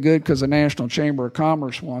it's really good because the National Chamber of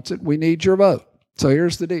Commerce wants it. We need your vote. So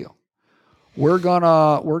here's the deal. We're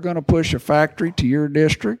gonna push a factory to your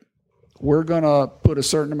district. We're gonna put a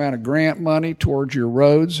certain amount of grant money towards your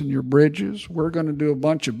roads and your bridges. We're gonna do a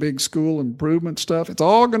bunch of big school improvement stuff. It's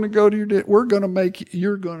all gonna go to your we're gonna make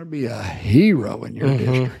you're gonna be a hero in your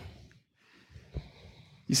district."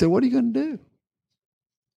 He said, "What are you gonna do?"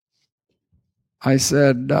 I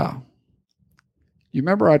said, "You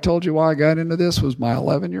remember I told you why I got into this was my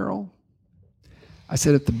 11-year-old? I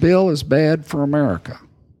said, if the bill is bad for America,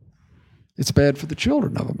 it's bad for the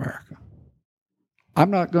children of America. I'm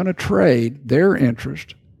not going to trade their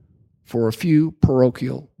interest for a few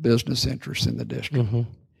parochial business interests in the district. Mm-hmm.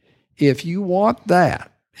 If you want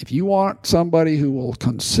that, if you want somebody who will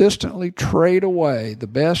consistently trade away the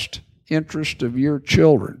best interest of your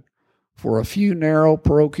children for a few narrow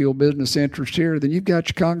parochial business interests here, then you've got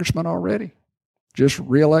your congressman already. Just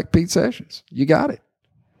reelect Pete Sessions. You got it.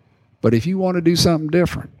 But if you want to do something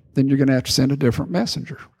different, then you're going to have to send a different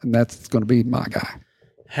messenger, and that's going to be my guy."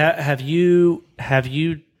 Have you had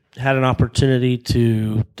an opportunity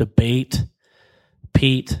to debate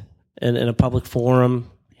Pete in a public forum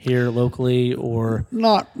here locally, or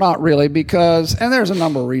not really? Because, and there's a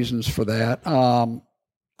number of reasons for that.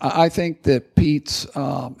 I think that Pete's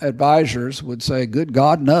advisors would say, "Good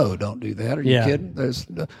God, no, don't do that. Are you kidding?"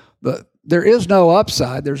 There is no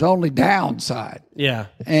upside. There's only downside. Yeah.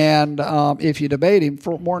 And if you debate him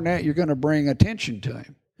for more than that, you're going to bring attention to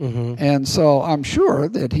him. Mm-hmm. And so I'm sure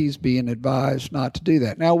that he's being advised not to do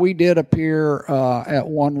that. Now, we did appear at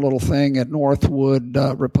one little thing at Northwood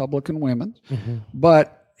Republican Women's, mm-hmm.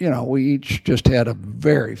 but, we each just had a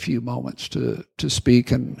very few moments to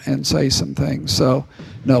speak and say some things. So,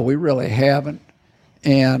 no, we really haven't.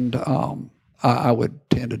 And I would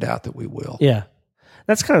tend to doubt that we will. Yeah.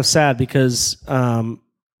 That's kind of sad because,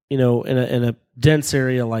 in a dense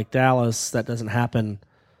area like Dallas, that doesn't happen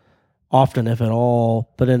often, if at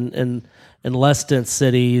all. But in less dense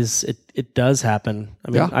cities, it does happen.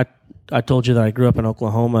 I mean, I told you that I grew up in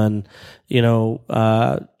Oklahoma, and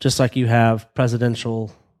just like you have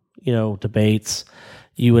presidential, debates,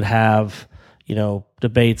 you would have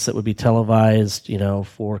debates that would be televised,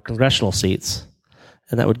 for congressional seats,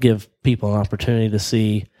 and that would give people an opportunity to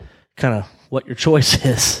see kind of what your choice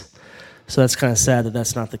is. So that's kind of sad that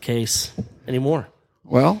that's not the case anymore.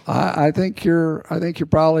 Well, I think you're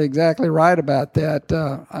probably exactly right about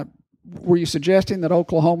that. Were you suggesting that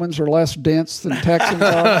Oklahomans are less dense than Texans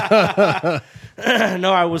are?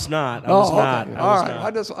 No, I was not. I was not. Okay. All right.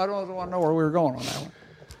 I don't want to know where we were going on that one.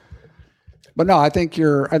 But no, I think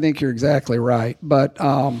you're exactly right. But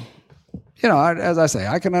as I say,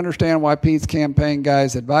 I can understand why Pete's campaign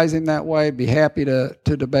guys advise him that way. Be happy to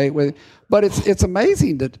debate with him. But it's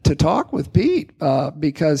amazing to talk with Pete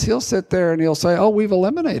because he'll sit there and he'll say, "Oh, we've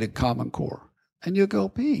eliminated Common Core," and you go,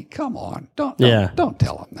 "Pete, come on, don't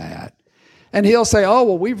tell him that." And he'll say, "Oh,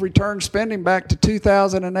 well, we've returned spending back to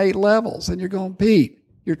 2008 levels," and you're going, "Pete,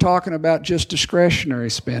 you're talking about just discretionary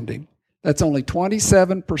spending. That's only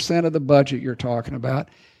 27% of the budget you're talking about."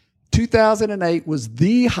 2008 was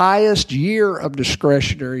the highest year of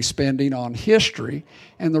discretionary spending on history,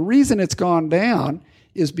 and the reason it's gone down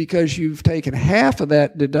is because you've taken half of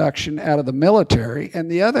that deduction out of the military,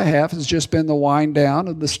 and the other half has just been the wind down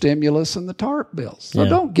of the stimulus and the TARP bills. So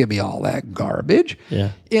don't give me all that garbage. Yeah.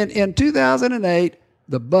 In 2008,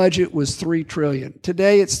 the budget was $3 trillion.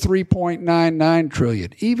 Today, it's $3.99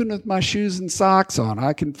 trillion. Even with my shoes and socks on,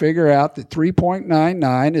 I can figure out that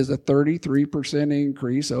 3.99 is a 33%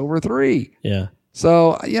 increase over 3. Yeah.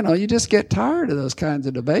 So, you just get tired of those kinds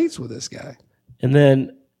of debates with this guy. And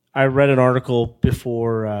then I read an article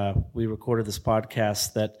before we recorded this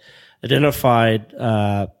podcast that identified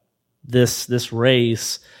this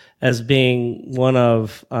race as being one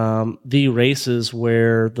of the races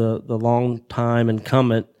where the long-time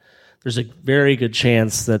incumbent, there's a very good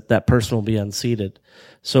chance that person will be unseated.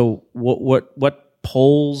 So what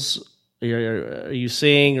polls are you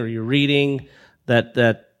seeing or you're reading that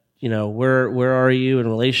where are you in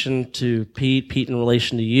relation to Pete in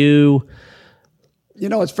relation to you?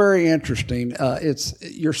 It's very interesting.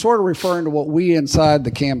 You're sort of referring to what we inside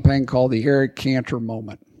the campaign call the Eric Cantor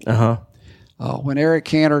moment. Uh-huh. When Eric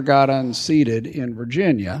Cantor got unseated in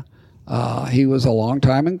Virginia, he was a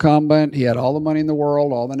longtime incumbent. He had all the money in the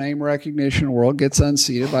world, all the name recognition in the world, gets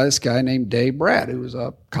unseated by this guy named Dave Bratt, who was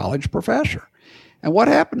a college professor. And what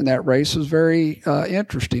happened in that race was very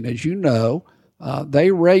interesting. As you know,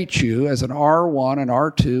 they rate you as an R1, an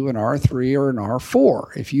R2, an R3, or an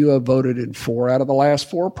R4. If you have voted in 4 out of the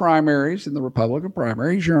last 4 primaries in the Republican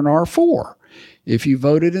primaries, you're an R4. If you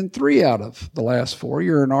voted in 3 out of the last 4,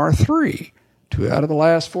 you're an R3. 2 out of the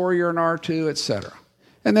last 4, you're an R2, etc.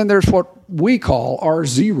 And then there's what we call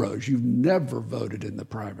R0s. You've never voted in the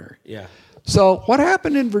primary. Yeah. So what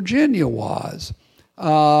happened in Virginia was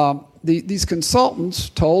these consultants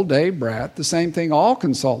told Dave Bratt the same thing all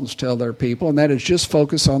consultants tell their people, and that is just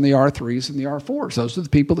focus on the R3s and the R4s. Those are the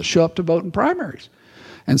people that show up to vote in primaries.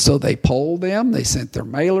 And so they polled them. They sent their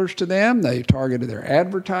mailers to them. They targeted their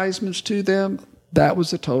advertisements to them. That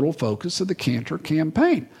was the total focus of the Cantor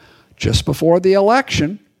campaign. Just before the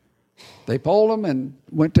election, they polled him and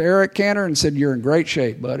went to Eric Cantor and said, "You're in great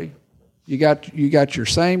shape, buddy. You got your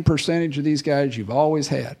same percentage of these guys you've always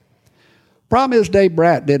had." Problem is Dave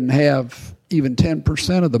Bratt didn't have even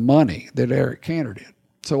 10% of the money that Eric Cantor did.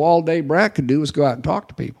 So all Dave Bratt could do was go out and talk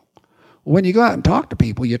to people. When you go out and talk to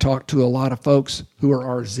people, you talk to a lot of folks who are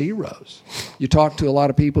R0s. You talk to a lot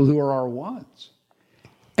of people who are R1s.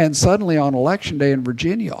 And suddenly on election day in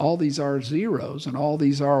Virginia, all these R0s and all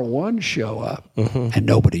these R1s show up, and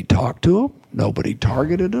nobody talked to them, nobody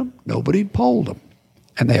targeted them, nobody polled them,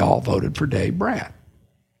 and they all voted for Dave Bratt.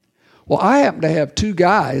 Well, I happen to have 2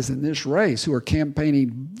 guys in this race who are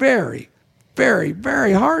campaigning very, very,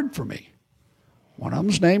 very hard for me. One of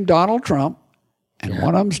them's named Donald Trump, and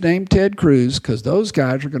one of them's named Ted Cruz, because those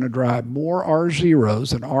guys are going to drive more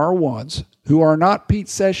R0s than R1s who are not Pete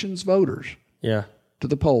Sessions voters. Yeah. To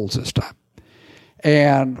the polls this time.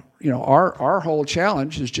 And, our whole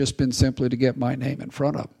challenge has just been simply to get my name in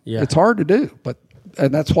front of them. Yeah. It's hard to do,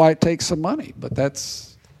 and that's why it takes some money, but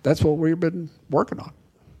that's what we've been working on.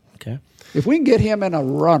 Okay. If we can get him in a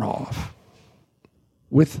runoff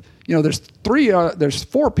with, there's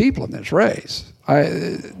 4 people in this race.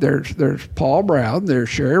 There's Paul Brown, there's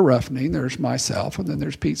Sherry Ruffning, there's myself, and then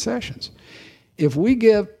there's Pete Sessions. If we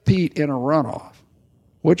give Pete in a runoff,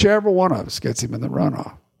 whichever one of us gets him in the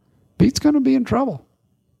runoff, Pete's going to be in trouble.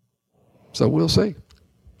 So we'll see.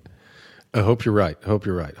 I hope you're right.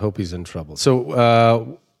 Hope he's in trouble.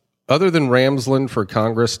 So other than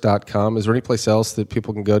ramslandforcongress.com, is there any place else that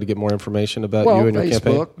people can go to get more information about you and your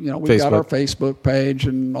campaign? Facebook. We've got our Facebook page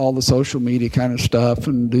and all the social media kind of stuff,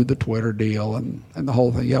 and do the Twitter deal and the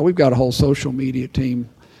whole thing. Yeah, we've got a whole social media team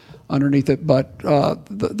underneath it. But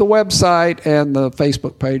the website and the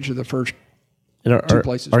Facebook page are the first two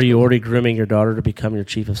places. Are you already grooming your daughter to become your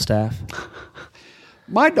chief of staff?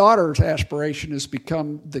 My daughter's aspiration is to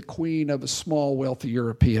become the queen of a small, wealthy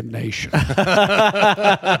European nation. Okay.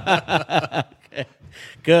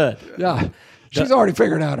 Good. Yeah. She's already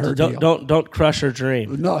figured out her deal. Don't crush her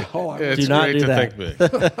dream. No. It's do not great do to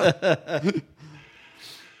that. think big.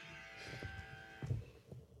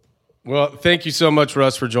 Well, thank you so much,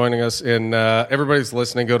 Russ, for joining us. And everybody's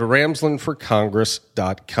listening, go to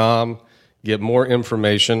ramslandforcongress.com. Get more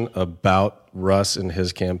information about Russ and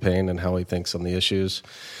his campaign and how he thinks on the issues.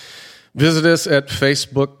 Visit us at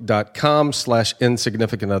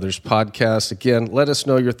facebook.com/Insignificant Others Podcast. Again, let us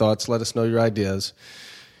know your thoughts. Let us know your ideas.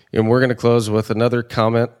 And we're going to close with another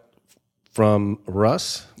comment from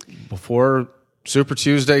Russ before Super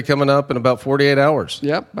Tuesday coming up in about 48 hours.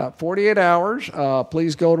 Yep, about 48 hours.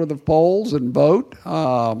 Please go to the polls and vote.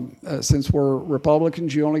 Since we're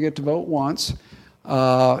Republicans, you only get to vote once.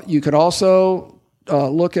 You could also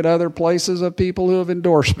look at other places of people who have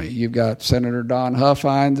endorsed me. You've got Senator Don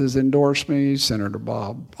Huffines has endorsed me. Senator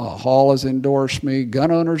Bob Hall has endorsed me.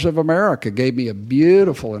 Gun Owners of America gave me a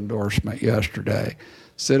beautiful endorsement yesterday.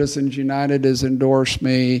 Citizens United has endorsed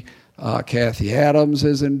me. Kathy Adams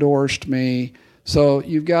has endorsed me. So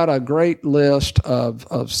you've got a great list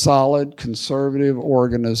of solid conservative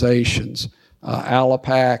organizations.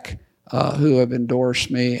 Alapac, who have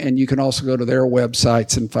endorsed me, and you can also go to their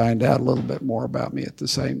websites and find out a little bit more about me at the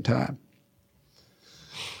same time.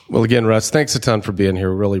 Well, again, Russ, thanks a ton for being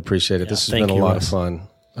here. We really appreciate it. This has been a lot of fun.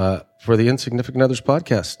 For the Insignificant Others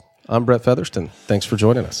Podcast, I'm Brett Featherston. Thanks for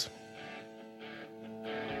joining us.